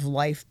way of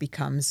life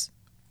becomes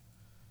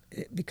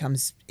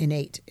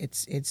innate.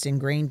 It's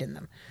ingrained in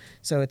them.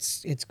 So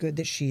it's good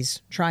that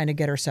she's trying to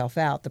get herself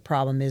out. The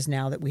problem is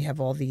now that we have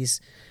all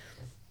these,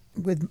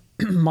 with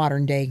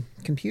modern day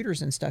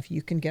computers and stuff,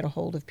 you can get a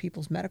hold of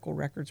people's medical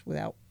records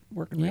without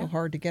working real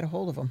hard to get a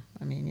hold of them.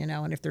 I mean,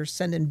 and if they're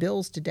sending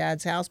bills to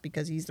dad's house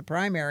because he's the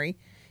primary,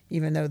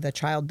 even though the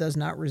child does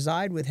not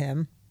reside with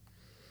him,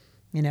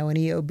 an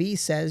EOB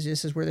says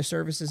this is where the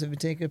services have been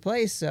taking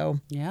place. So,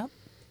 Yep.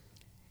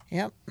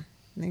 yep.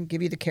 And then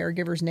give you the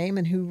caregiver's name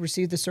and who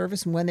received the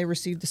service and when they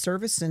received the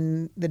service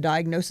and the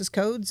diagnosis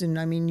codes. And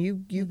I mean,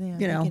 They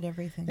get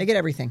everything. They get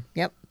everything.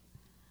 Yep.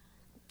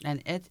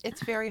 And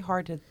it's very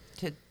hard to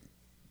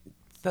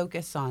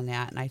focus on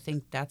that, and I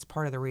think that's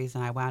part of the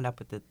reason I wound up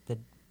with the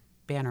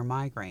Banner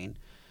migraine.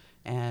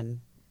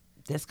 And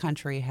this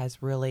country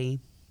has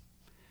really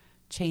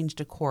changed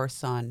a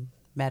course on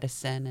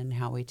medicine and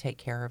how we take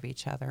care of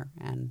each other,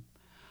 and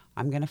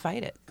I'm going to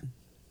fight it.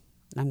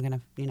 I'm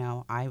going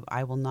to,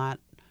 I will not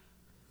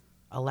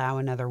allow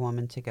another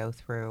woman to go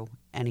through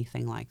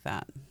anything like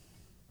that.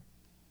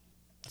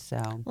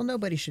 So, Well,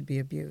 nobody should be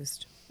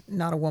abused.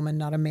 Not a woman,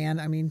 not a man.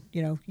 I mean,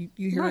 you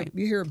hear Right.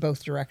 you hear it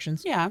both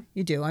directions. yeah,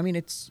 You do. I mean,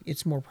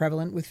 it's more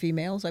prevalent with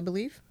females, I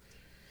believe.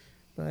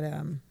 But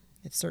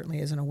it certainly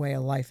isn't a way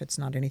of life. It's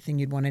not anything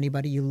you'd want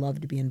anybody you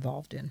love to be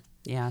involved in.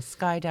 yeah,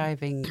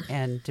 skydiving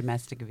and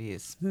domestic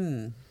abuse.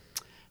 One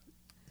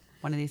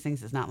of these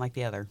things is not like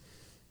the other.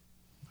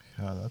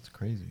 Yeah, that's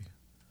crazy.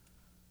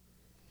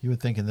 You would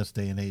think in this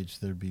day and age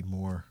there'd be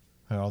more.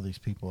 All these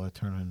people are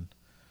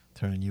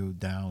turning you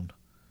down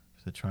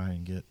to try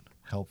and get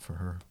help for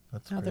her.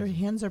 That's Now their crazy.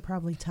 hands are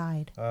probably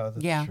tied, That's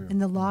Yeah. true. and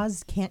the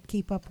laws can't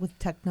keep up with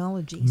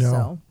technology.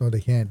 No,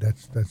 they can't.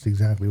 That's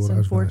exactly what So I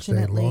was going to say.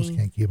 Laws unfortunately-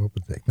 can't keep up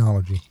with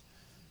technology.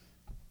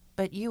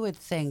 But you would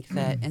think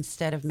that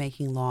instead of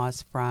making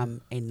laws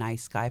from a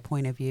nice guy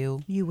point of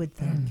view, You would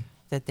think.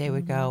 that they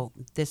would go,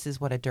 this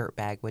is what a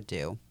dirtbag would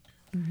do.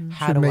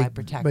 How Should do I make,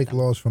 protect make them?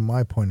 laws from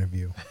my point of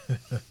view.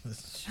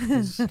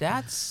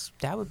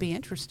 That would be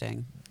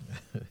interesting.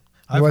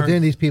 I've Well, heard-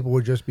 then these people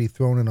would just be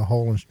thrown in a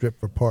hole and stripped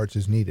for parts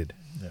as needed.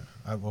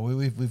 Yeah, well,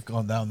 we've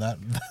gone down that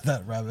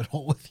that rabbit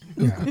hole with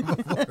you.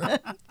 Yeah.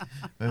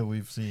 And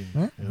we've seen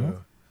Huh?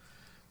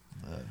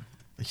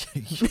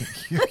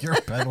 your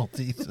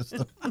penalty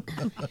system.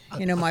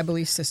 My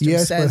belief system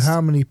Yes, says but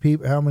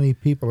how many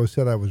people have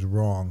said I was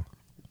wrong?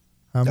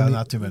 How No, many?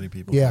 not too many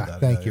people. Yeah, said that.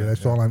 thank you.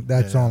 That's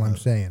all I'm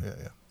saying.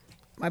 Yeah.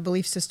 my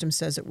belief system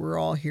says that we're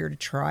all here to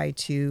try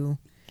to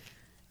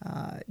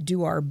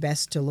do our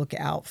best to look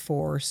out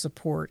for,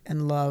 support,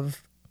 and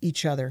love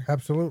each other.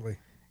 Absolutely.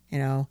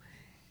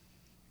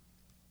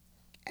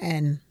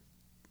 And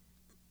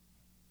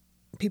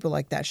people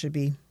like that should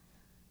be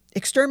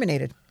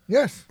exterminated.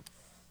 Yes,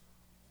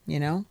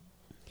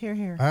 Here,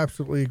 here. I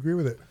absolutely agree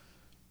with it.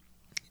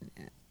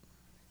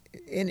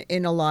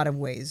 In a lot of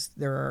ways,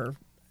 there are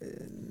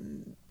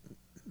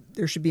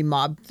there should be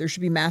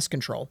mass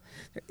control.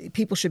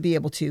 People should be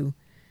able to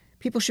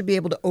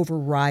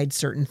override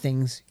certain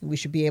things. We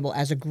should be able,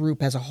 as a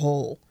group, as a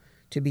whole,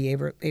 to be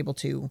able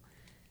to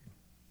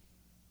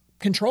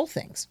control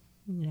things.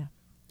 Yeah.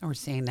 We're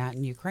seeing that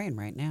in Ukraine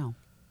right now.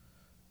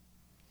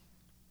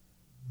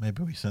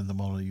 Maybe we send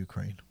them all to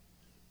Ukraine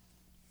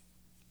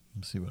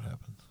and see what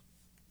happens.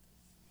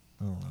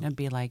 I don't know. It'd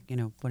be like,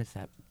 what is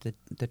that?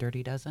 The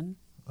Dirty Dozen?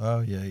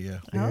 Oh, yeah. Yeah.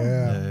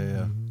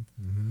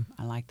 Mm-hmm.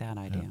 I like that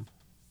idea.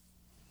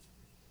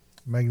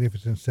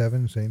 Magnificent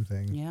Seven, same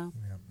thing. Yeah.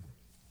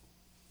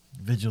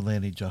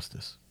 Vigilante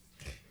justice.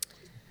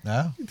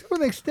 No? To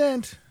an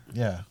extent.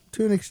 Yeah.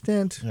 To an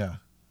extent. Yeah.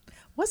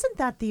 Wasn't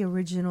that the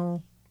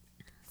original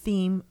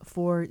theme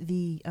for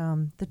the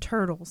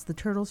Turtles? The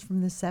Turtles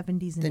from the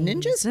 70s and The 80s?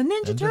 ninjas? The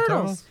Ninja Ninja Turtles.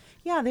 Turtles?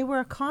 Yeah, they were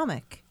a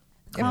comic.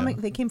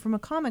 They came from a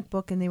comic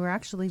book, and they were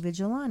actually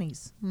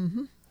vigilantes.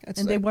 Mm-hmm.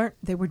 And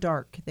they were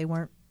dark. They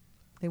weren't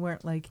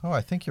like Oh,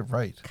 I think you're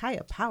right.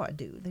 Kaya Power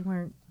dude. They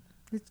weren't.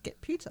 Let's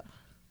get pizza.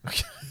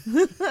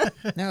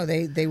 No,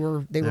 they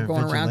were They're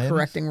going around vigilantes?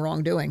 correcting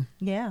wrongdoing.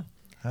 Yeah,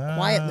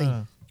 Quietly.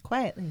 Ah,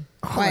 quietly.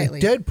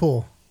 Quietly. Like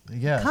Deadpool.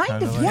 Yeah.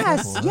 Kind of. like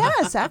Yes. Deadpool.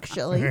 Yes.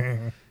 Actually.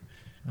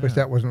 Of course,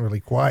 that wasn't really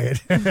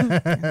quiet.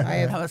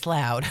 That was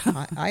loud.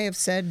 I have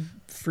said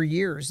for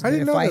years I that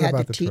didn't if know I that had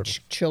about to the teach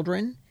turtles.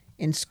 children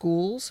in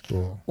schools,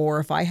 Cool. or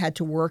if I had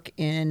to work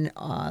in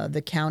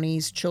the county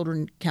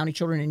children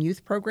and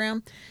youth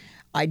program,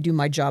 I'd do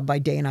my job by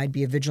day and I'd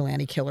be a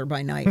vigilante killer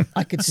by night.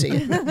 I could see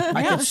it.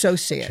 I could so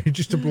see it.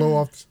 Just to blow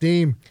off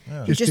steam.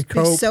 Just to Just be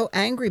cope. so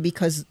angry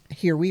because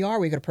here we are.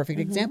 We got a perfect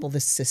example.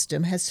 The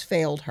system has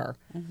failed her.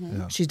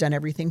 Yeah. She's done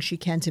everything she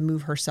can to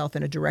move herself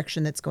in a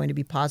direction that's going to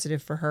be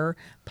positive for her,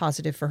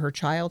 positive for her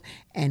child,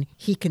 and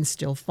he can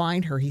still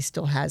find her. He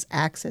still has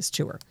access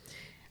to her.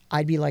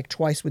 I'd be like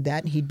twice with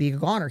that, and he'd be a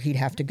goner. He'd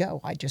have to go.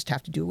 I'd just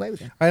have to do away with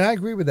him. And I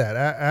agree with that.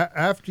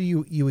 After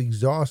you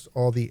exhaust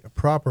all the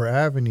proper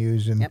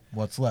avenues and Yep.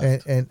 What's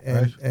left? and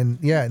right?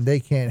 yeah, and they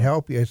can't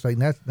help you. It's like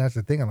that's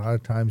the thing. A lot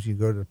of times you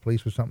go to the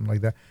police or something like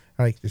that.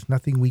 Like there's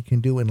nothing we can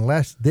do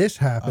unless this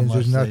happens.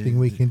 Unless there's nothing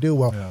we can do.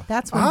 Well, yeah.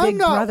 That's when Big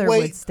Brother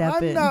would step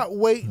I'm in. not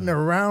waiting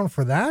around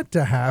for that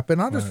to happen.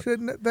 I'll just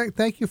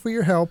thank you for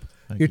your help.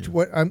 Thank You're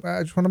you.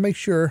 I just want to make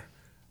sure.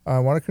 I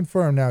want to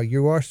confirm now.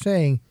 You are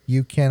saying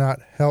you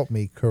cannot help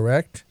me,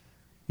 correct?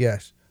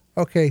 Yes.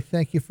 Okay.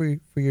 Thank you for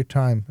your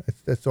time.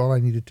 That's all I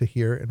needed to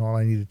hear and all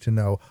I needed to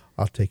know.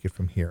 I'll take it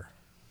from here.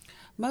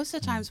 Most of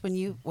the times when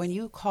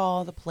you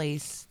call the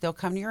police, they'll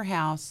come to your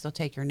house, they'll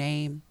take your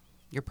name,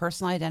 your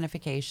personal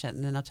identification,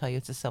 and then they'll tell you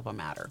it's a civil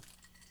matter.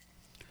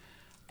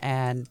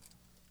 And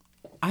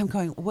I'm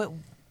going, what?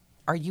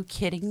 Are you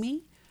kidding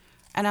me?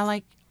 And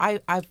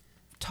I've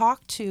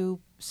talked to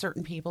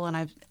certain people,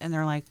 and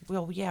they're like,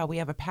 well, yeah, we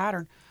have a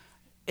pattern.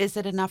 Is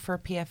it enough for a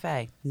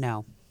PFA?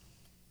 No.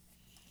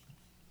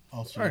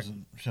 Also,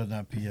 shouldn't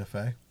have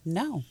PFA?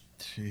 No.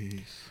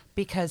 Jeez.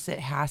 Because it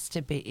has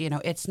to be,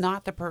 it's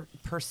not the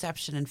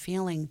perception and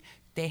feeling.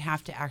 They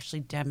have to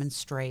actually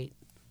demonstrate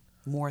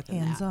more than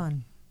Hands that.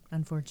 on,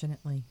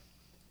 unfortunately.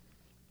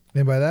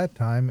 And by that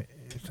time,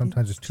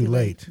 sometimes it's too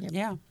late. Yep.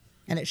 Yeah.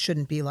 And it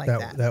shouldn't be like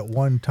That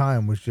one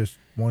time was just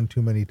one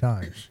too many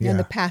times. Yeah. And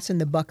the passing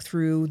the buck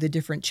through the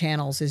different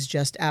channels is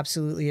just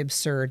absolutely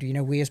absurd.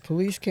 We as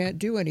police can't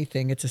do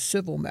anything. It's a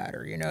civil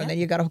matter, and then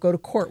you got to go to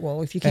court.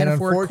 Well, if you can't And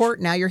afford court,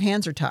 now your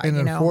hands are tied, And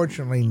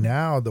unfortunately,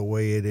 now the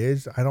way it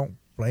is, I don't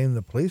blame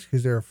the police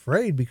because they're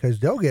afraid because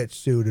they'll get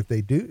sued if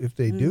they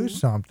do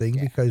something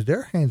because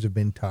their hands have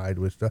been tied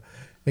with stuff.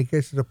 It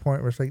gets to the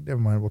point where it's like, never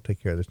mind, we'll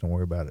take care of this. Don't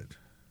worry about it.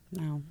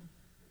 No.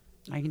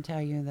 I can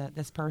tell you that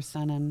this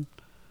person and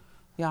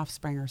the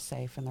offspring are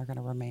safe, and they're going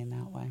to remain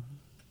that way.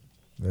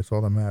 That's all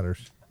that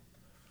matters.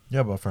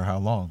 Yeah, but for how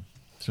long?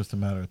 It's just a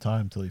matter of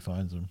time till he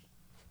finds them.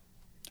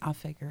 I'll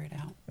figure it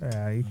out.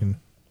 Yeah, you can.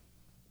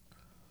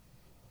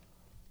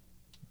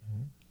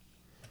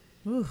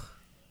 Ooh.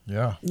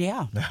 Yeah.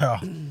 Yeah. Yeah.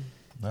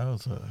 That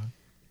was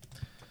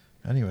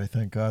anyway,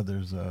 thank God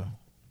there's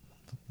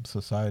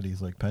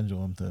societies like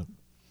Pendulum that,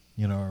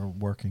 are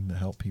working to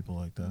help people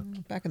like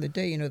that. back in the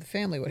day, the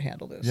family would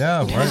handle this. Yeah,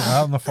 right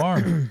out on the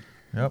farm.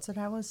 Yep. That's what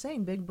I was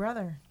saying. Big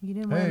Brother. You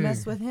didn't want to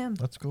mess with him.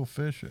 Let's go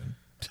fishing.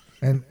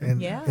 And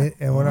Yeah.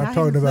 and when I'm I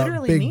talking about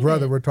literally Big mean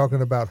Brother, it. we're talking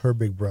about her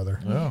big brother.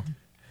 Yeah.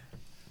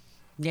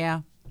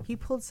 Yeah. He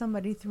pulled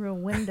somebody through a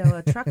window,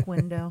 a truck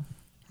window.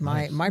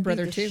 My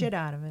brother Beat the too. shit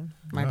out of him.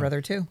 My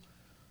brother too.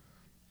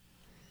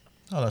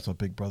 Oh, that's what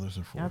big brothers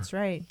are for. That's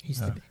right.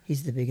 He's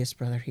the biggest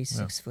brother. He's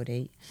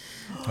 6'8".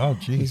 Oh,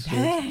 He's jeez.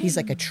 big. He's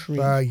like a tree.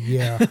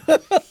 Yeah.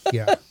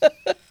 Yeah.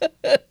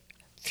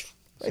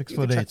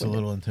 6'8's a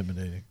little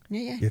intimidating.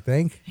 Yeah. You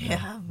think?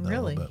 Yeah, A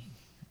really. little bit.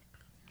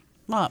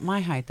 Well, at my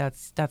height,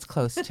 that's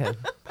close to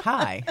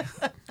high.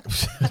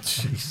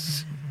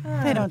 Jeez.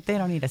 They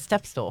don't need a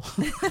step stool.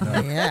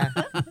 Yeah.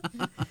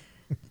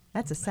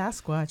 That's a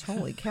Sasquatch.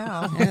 Holy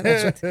cow. Yeah,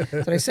 that's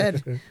what I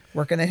said.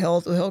 Working the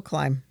hill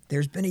climb.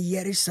 There's been a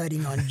Yeti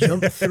sighting on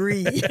jump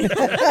 3.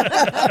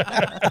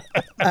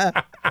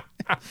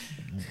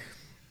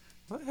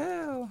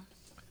 Woohoo.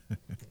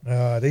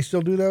 They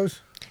still do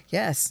those?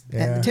 Yes,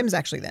 Yeah. and Tim's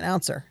actually the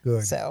announcer.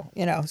 Good. So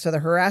so the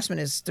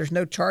harassment is there's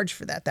no charge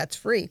for that. That's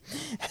free.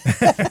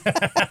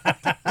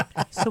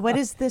 So what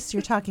is this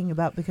you're talking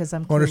about? Because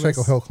I'm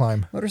Motorcycle clueless. hill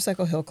climb.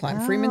 Motorcycle hill climb,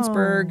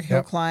 Freemansburg hill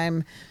Yep.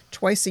 climb,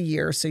 twice a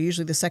year. So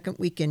usually the second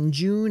week in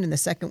June and the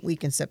second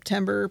week in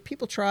September.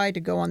 People try to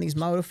go on these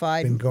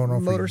modified Been going on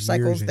for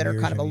motorcycles years and that are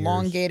years kind of and years.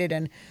 elongated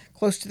and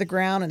close to the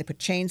ground, and they put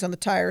chains on the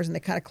tires and they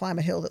kind of climb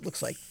a hill that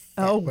looks like.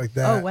 Oh, Like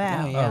that. Oh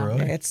wow. Oh, yeah. Oh,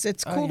 really?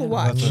 It's cool to yeah.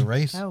 watch. That's a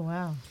race. Oh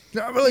wow.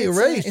 Not really a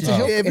race. It's a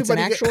hill, it's an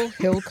Everybody actual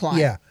hill climb.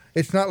 Yeah.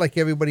 It's not like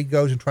everybody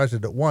goes and tries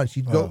it at once.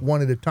 You go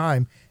one at a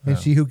time and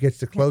see who gets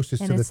the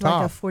closest And to the it's like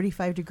top. a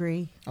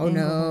 45-degree. Oh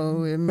no,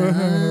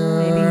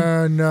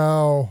 Maybe.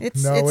 No.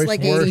 It's no,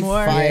 like worse. 85.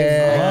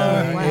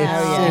 Yeah. Oh,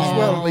 wow. It's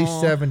well at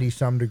least 70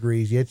 some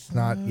degrees. It's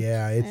not.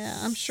 Yeah. It's Yeah,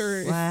 I'm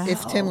sure Wow.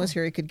 if Tim was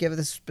here, he could give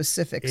the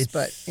specifics. It's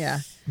But yeah,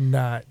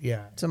 not.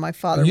 Yeah. so my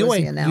father You was the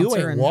ain't announcer.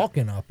 you ain't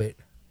walking up it.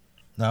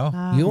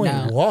 No. You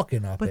ain't No.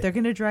 walking up But it. they're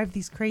going to drive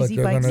these But crazy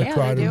they're bikes. gonna Yeah,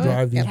 try they to do it.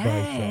 drive these Yep. bikes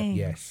up. Dang.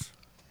 Yes.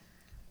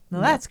 No,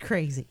 that's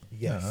crazy.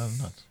 Yes.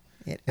 Nuts.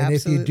 It And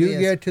if you absolutely do is.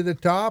 get to the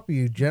top,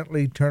 you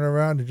gently turn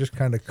around and just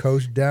kind of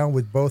coast down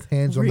with both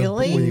hands Really? on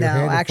the with your No,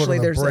 hand and actually,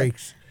 foot on the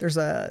brakes. there's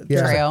a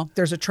Yeah. Trail.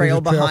 There's a trail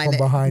There's a behind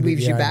from that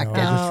weaves yeah, you I back know.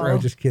 down I through.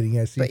 was just kidding.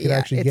 Yes, you But can yeah,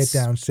 actually get it's-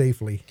 down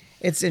safely.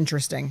 It's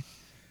interesting.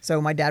 So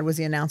my dad was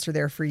the announcer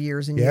there for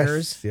years and Yes,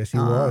 years. yes, he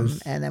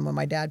was. And then when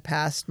my dad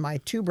passed, my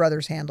two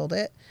brothers handled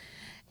it,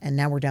 and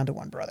now we're down to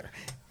one brother.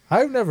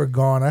 I've never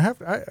gone. Never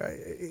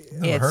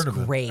It's heard of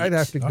it. great. I'd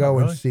have to Oh, go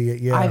really? and see it.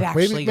 Yeah, I've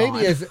actually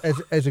maybe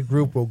gone. as a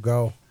group we'll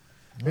go.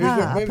 Maybe,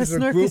 Ah, maybe as a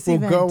Pasnurkis group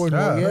we'll go event. and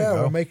Ah, there you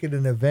go. we'll make it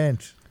an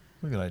event.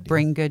 What a good idea.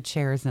 Bring good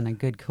chairs and a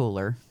good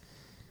cooler.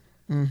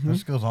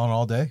 This goes on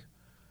all day.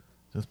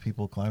 Just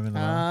people climbing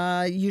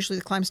around. Usually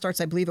the climb starts,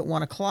 I believe, at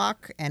 1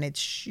 o'clock, and it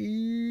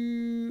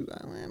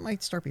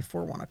might start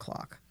before 1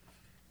 o'clock,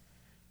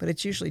 but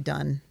it's usually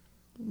done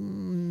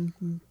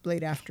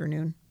late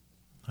afternoon,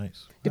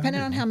 Nice.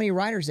 depending on how many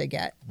riders they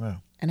get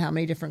Wow. and how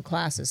many different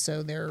classes.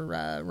 So they're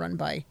run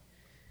by,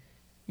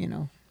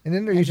 And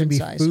then there used to be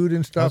Engine size. food and I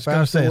was stuff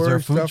gonna say, is there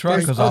afterwards. food stuff truck?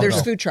 like- 'Cause Oh, I'll there's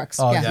go. food trucks.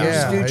 Oh, yeah, yeah. there's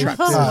Yeah, food it's- trucks.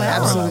 Oh, wow.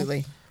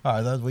 Absolutely.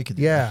 All right, we could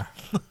do Yeah.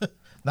 that.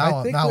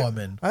 I think now we- I'm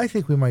in. I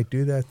think we might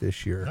do that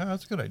this year. Yeah,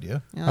 that's a good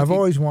idea. You know, I've if you-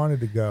 always wanted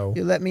to go.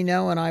 You let me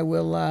know, and I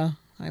will.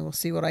 I will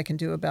see what I can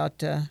do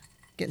about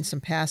getting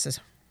some passes.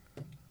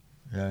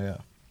 Yeah.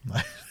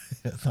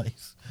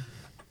 Nice.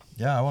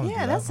 Yeah, I want to do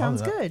Yeah, that. that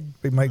sounds I'll do good.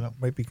 It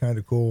might be kind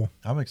of cool.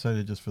 I'm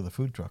excited just for the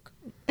food truck.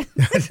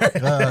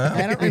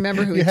 I don't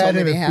remember who You he had told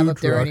me in a they have food up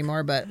there truck.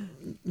 anymore, but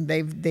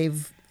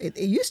it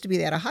used to be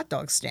they had a hot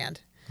dog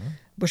stand.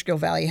 Bushgill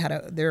Valley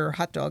had their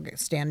hot dog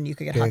stand, and you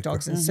could get hot Can't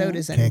dogs go- and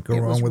sodas, and Can't go it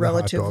wrong was with a hot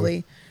dog.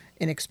 relatively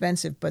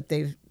inexpensive. But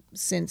they've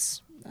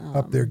since,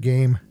 Up their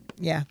game.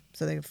 yeah,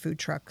 so they have food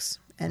trucks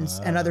and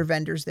other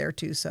vendors there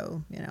too.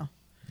 So Yeah.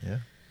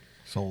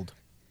 Sold.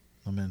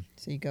 I'm in.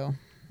 so you go.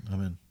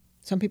 I'm in.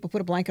 Some people put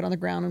a blanket on the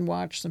ground and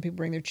watch. Some people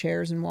bring their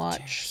chairs and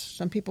watch.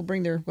 Some people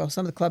bring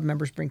some of the club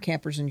members bring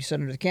campers and you sit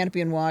under the canopy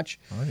and watch.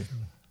 All right.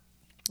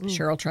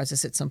 Cheryl tries to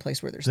sit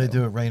someplace where there's Do they no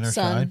do it rain or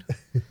sun.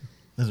 shine?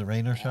 Does it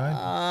rain or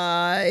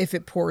shine? If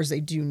it pours, they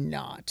do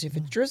not. If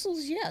it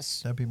drizzles,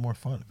 yes. That'd be more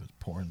fun if it's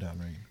pouring down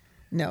rain.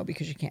 No,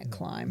 because you can't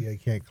climb. Yeah, you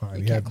can't climb.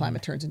 You can't climb.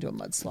 It turns into a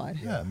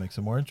mudslide. Yeah, it makes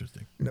it more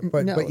interesting.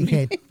 But No. but you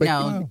can't. But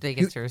No, they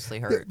get seriously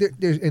hurt.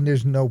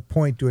 there's no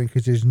point doing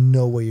because there's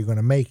no way you're going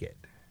to make it.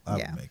 I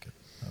Yeah. would make it.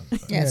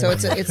 Yeah, so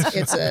it's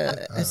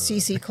a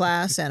CC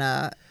class and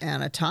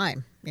a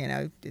time.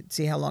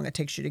 See how long it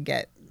takes you to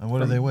get. And what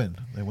do they win?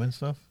 They win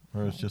stuff,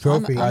 or it's just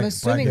Trophy. I'm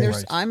assuming bragging there's.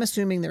 rights? I'm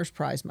assuming there's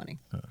prize money.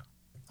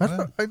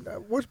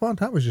 Once upon a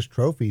time it was just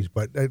trophies,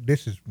 but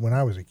this is when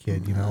I was a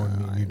kid,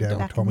 and your dad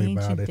Back told in the me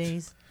about ancient it.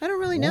 days. I don't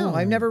really know.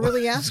 I've never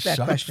really asked that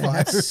Shots question.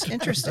 That's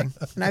interesting.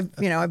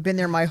 And I've been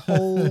there my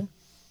whole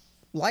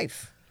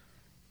life.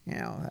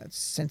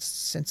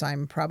 Since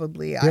I'm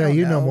probably I Yeah, don't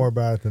you know more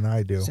about it than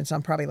I do. Since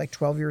I'm probably like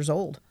 12 years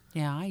old.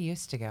 Yeah, I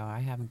used to go. I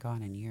haven't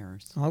gone in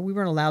years. Well, we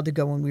weren't allowed to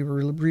go when we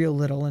were real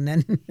little, and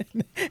then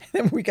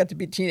when we got to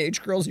be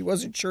teenage girls, he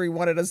wasn't sure he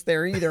wanted us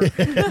there either.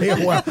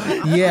 Yeah, well,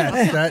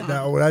 yes,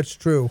 that's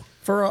true.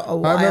 For a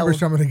while, I remember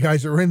some of the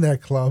guys that were in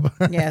that club.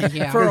 Yeah,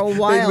 Yeah. for a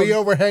while, They'd be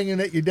overhanging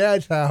at your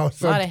dad's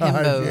house. A lot of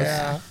sometimes,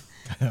 himbos.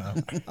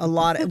 Yeah. a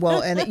lot.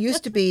 Well, and it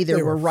used to be They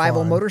there were were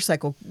rival fun.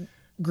 motorcycle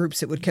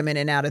groups that would come in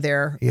and out of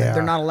there. Yeah.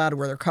 They're not allowed to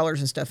wear their colors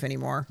and stuff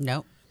anymore.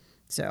 Nope.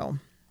 So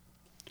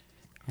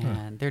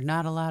And they're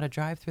not allowed to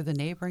drive through the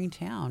neighboring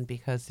town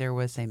because there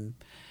was a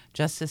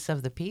justice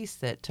of the peace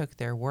that took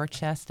their war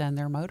chest and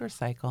their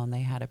motorcycle and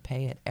they had to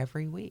pay it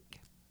every week.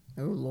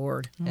 oh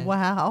Lord,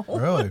 Wow.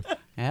 Really?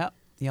 Yep.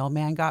 The old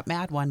man got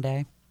mad one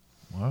day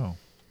Wow.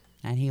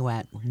 and he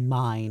went,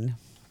 "Mine."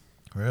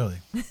 Really?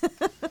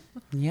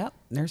 Yep.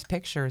 There's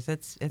pictures.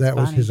 It's That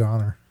was funny. his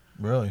honor.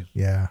 Really?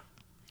 Yeah.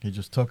 He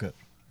just took it.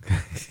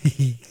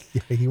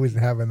 he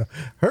wasn't having.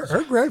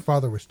 Her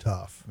grandfather was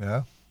tough.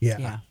 Yeah. Yeah.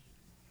 Yeah.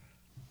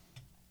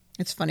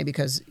 it's funny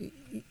because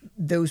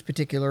those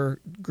particular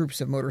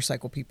groups of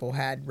motorcycle people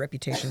had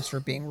reputations for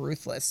being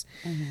ruthless.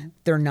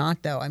 They're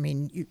not, though. I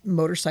mean,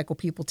 motorcycle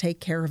people take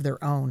care of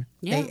their own.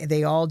 Yeah.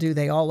 They all do.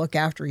 They all look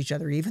after each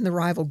other, even the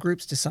rival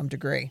groups to some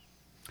degree.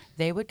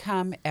 They would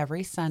come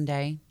every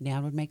Sunday.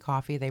 Nan would make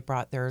coffee. They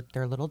brought their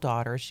little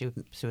daughter. She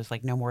was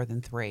like no more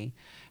than 3.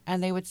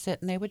 And they would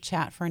sit and they would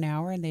chat for an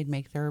hour, and they'd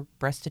make their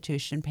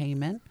restitution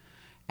payment.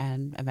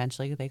 And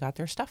eventually they got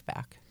their stuff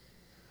back.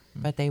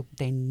 But they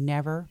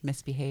never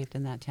misbehaved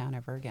in that town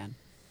ever again.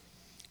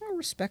 Well,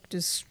 respect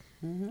is,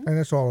 And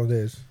that's all it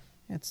is.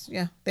 it's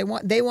yeah. They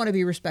want to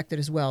be respected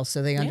as well,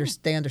 so they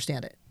they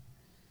understand it.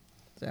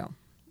 So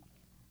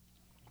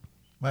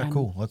All right,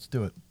 cool. Let's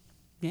do it.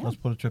 Yeah. Let's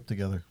put a trip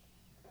together.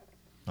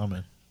 I'm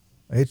in.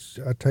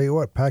 I'll tell you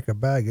what, pack a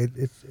bag.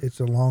 It's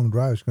a long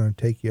drive. It's going to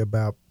take you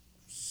about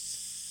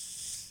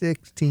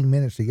 16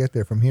 minutes to get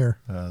there from here.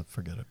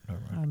 Forget it.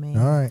 Never mind. I mean,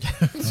 All right.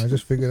 I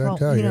just figured I'd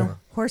tell you you. know,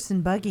 horse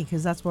and buggy,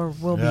 because that's where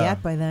we'll be Yeah.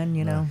 at by then.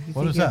 You know, you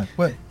What is figure- that?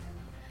 What?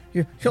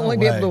 you'll No only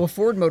be able way. to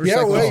afford Yeah,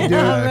 motorcycles. wait, dude.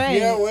 All right.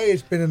 Yeah, wait.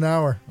 It's been an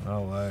hour.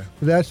 No way.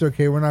 But that's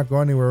okay. We're not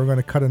going anywhere. We're going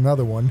to cut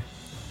another one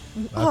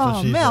That's Oh, what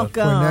she said.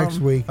 Malcolm. for next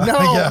week. No,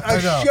 Yeah, I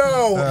a know.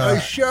 show. Yeah.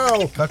 A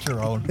show. Cut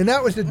your own. And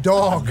that was the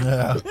dog.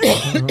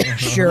 Yeah.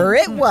 Sure,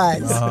 it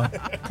was.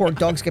 Poor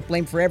dogs get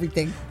blamed for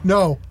everything.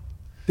 No,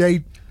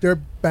 they're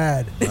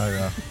bad. Oh,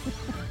 yeah.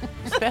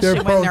 Especially They're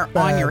when both they're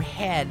bad. on your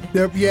head.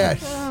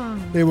 Yes,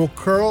 they will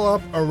curl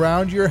up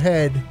around your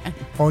head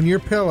on your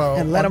pillow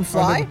And let 'em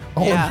fly?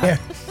 Yeah. yes.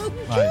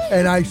 Nice.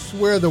 And I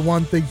swear the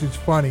one thinks it's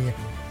funny.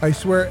 I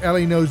swear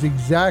Ellie knows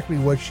exactly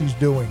what she's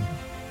doing.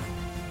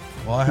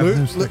 Well, I have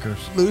new stickers.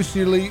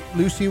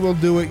 Lucy will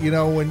do it, you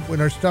know, when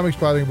her stomach's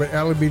bothering, but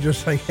Ellie will be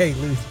just like, hey,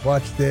 Lucy,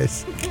 watch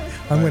this.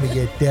 I'm going to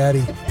get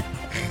daddy.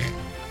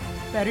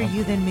 Better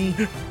you than me.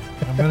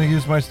 I'm going to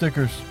use my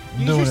stickers. I'm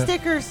Use doing your it.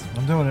 stickers.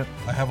 I'm doing it.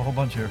 I have a whole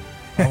bunch here.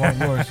 I want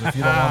yours. If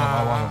you don't want them,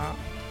 I want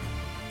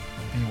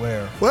them.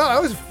 Beware. Well,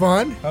 that was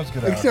fun. That was a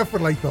good hour. Except for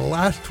like the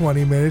last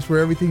 20 minutes where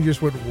everything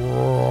just went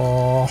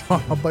raw.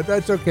 But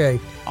that's okay.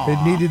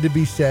 It needed to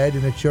be said,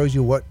 and it shows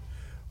you what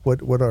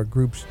our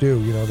groups do,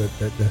 you know,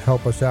 that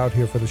help us out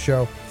here for the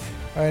show.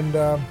 And,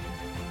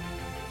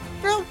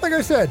 well, like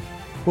I said,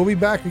 we'll be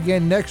back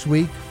again next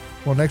week.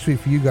 Well, next week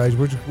for you guys,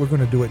 we're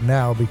going to do it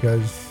now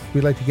because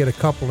we like to get a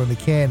couple in the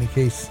can in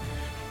case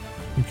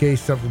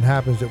something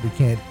happens that we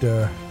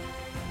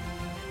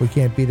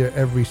can't be there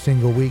every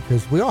single week,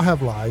 because we all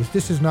have lives.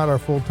 This is not our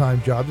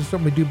full-time job. This is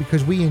something we do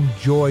because we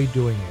enjoy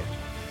doing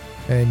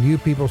it, and you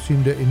people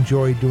seem to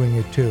enjoy doing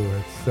it too.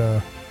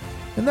 It's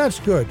and that's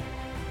good.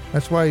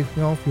 That's why, you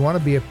know, if you want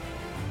to be a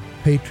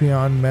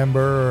Patreon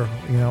member, or,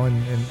 you know,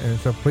 and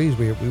so please,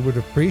 we would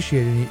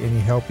appreciate any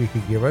help you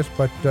could give us.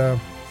 But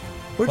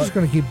we're just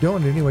going to keep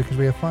doing it anyway because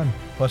we have fun.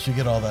 Plus, you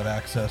get all that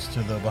access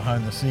to the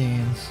behind the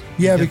scenes.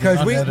 You Yeah, get the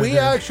because we unedited-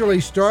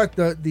 actually start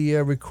the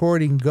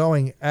recording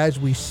going as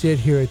we sit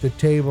here at the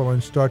table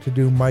and start to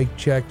do mic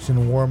checks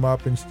and warm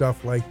up and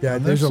stuff like that.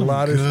 And There's a some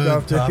lot of good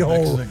stuff that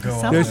topics oh, that go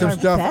Some on. there's of some our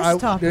stuff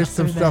best there's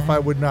some topics are stuff there. I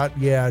would not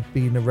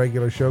be in a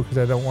regular show because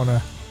I don't want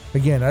to.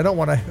 Again, I don't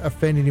want to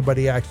offend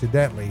anybody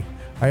accidentally.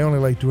 I only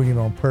like doing it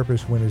on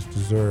purpose when it's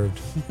deserved.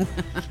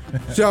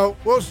 So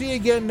we'll see you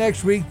again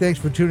next week. Thanks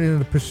for tuning in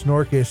to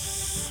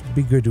Pisnorkus.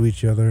 Be good to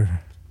each other.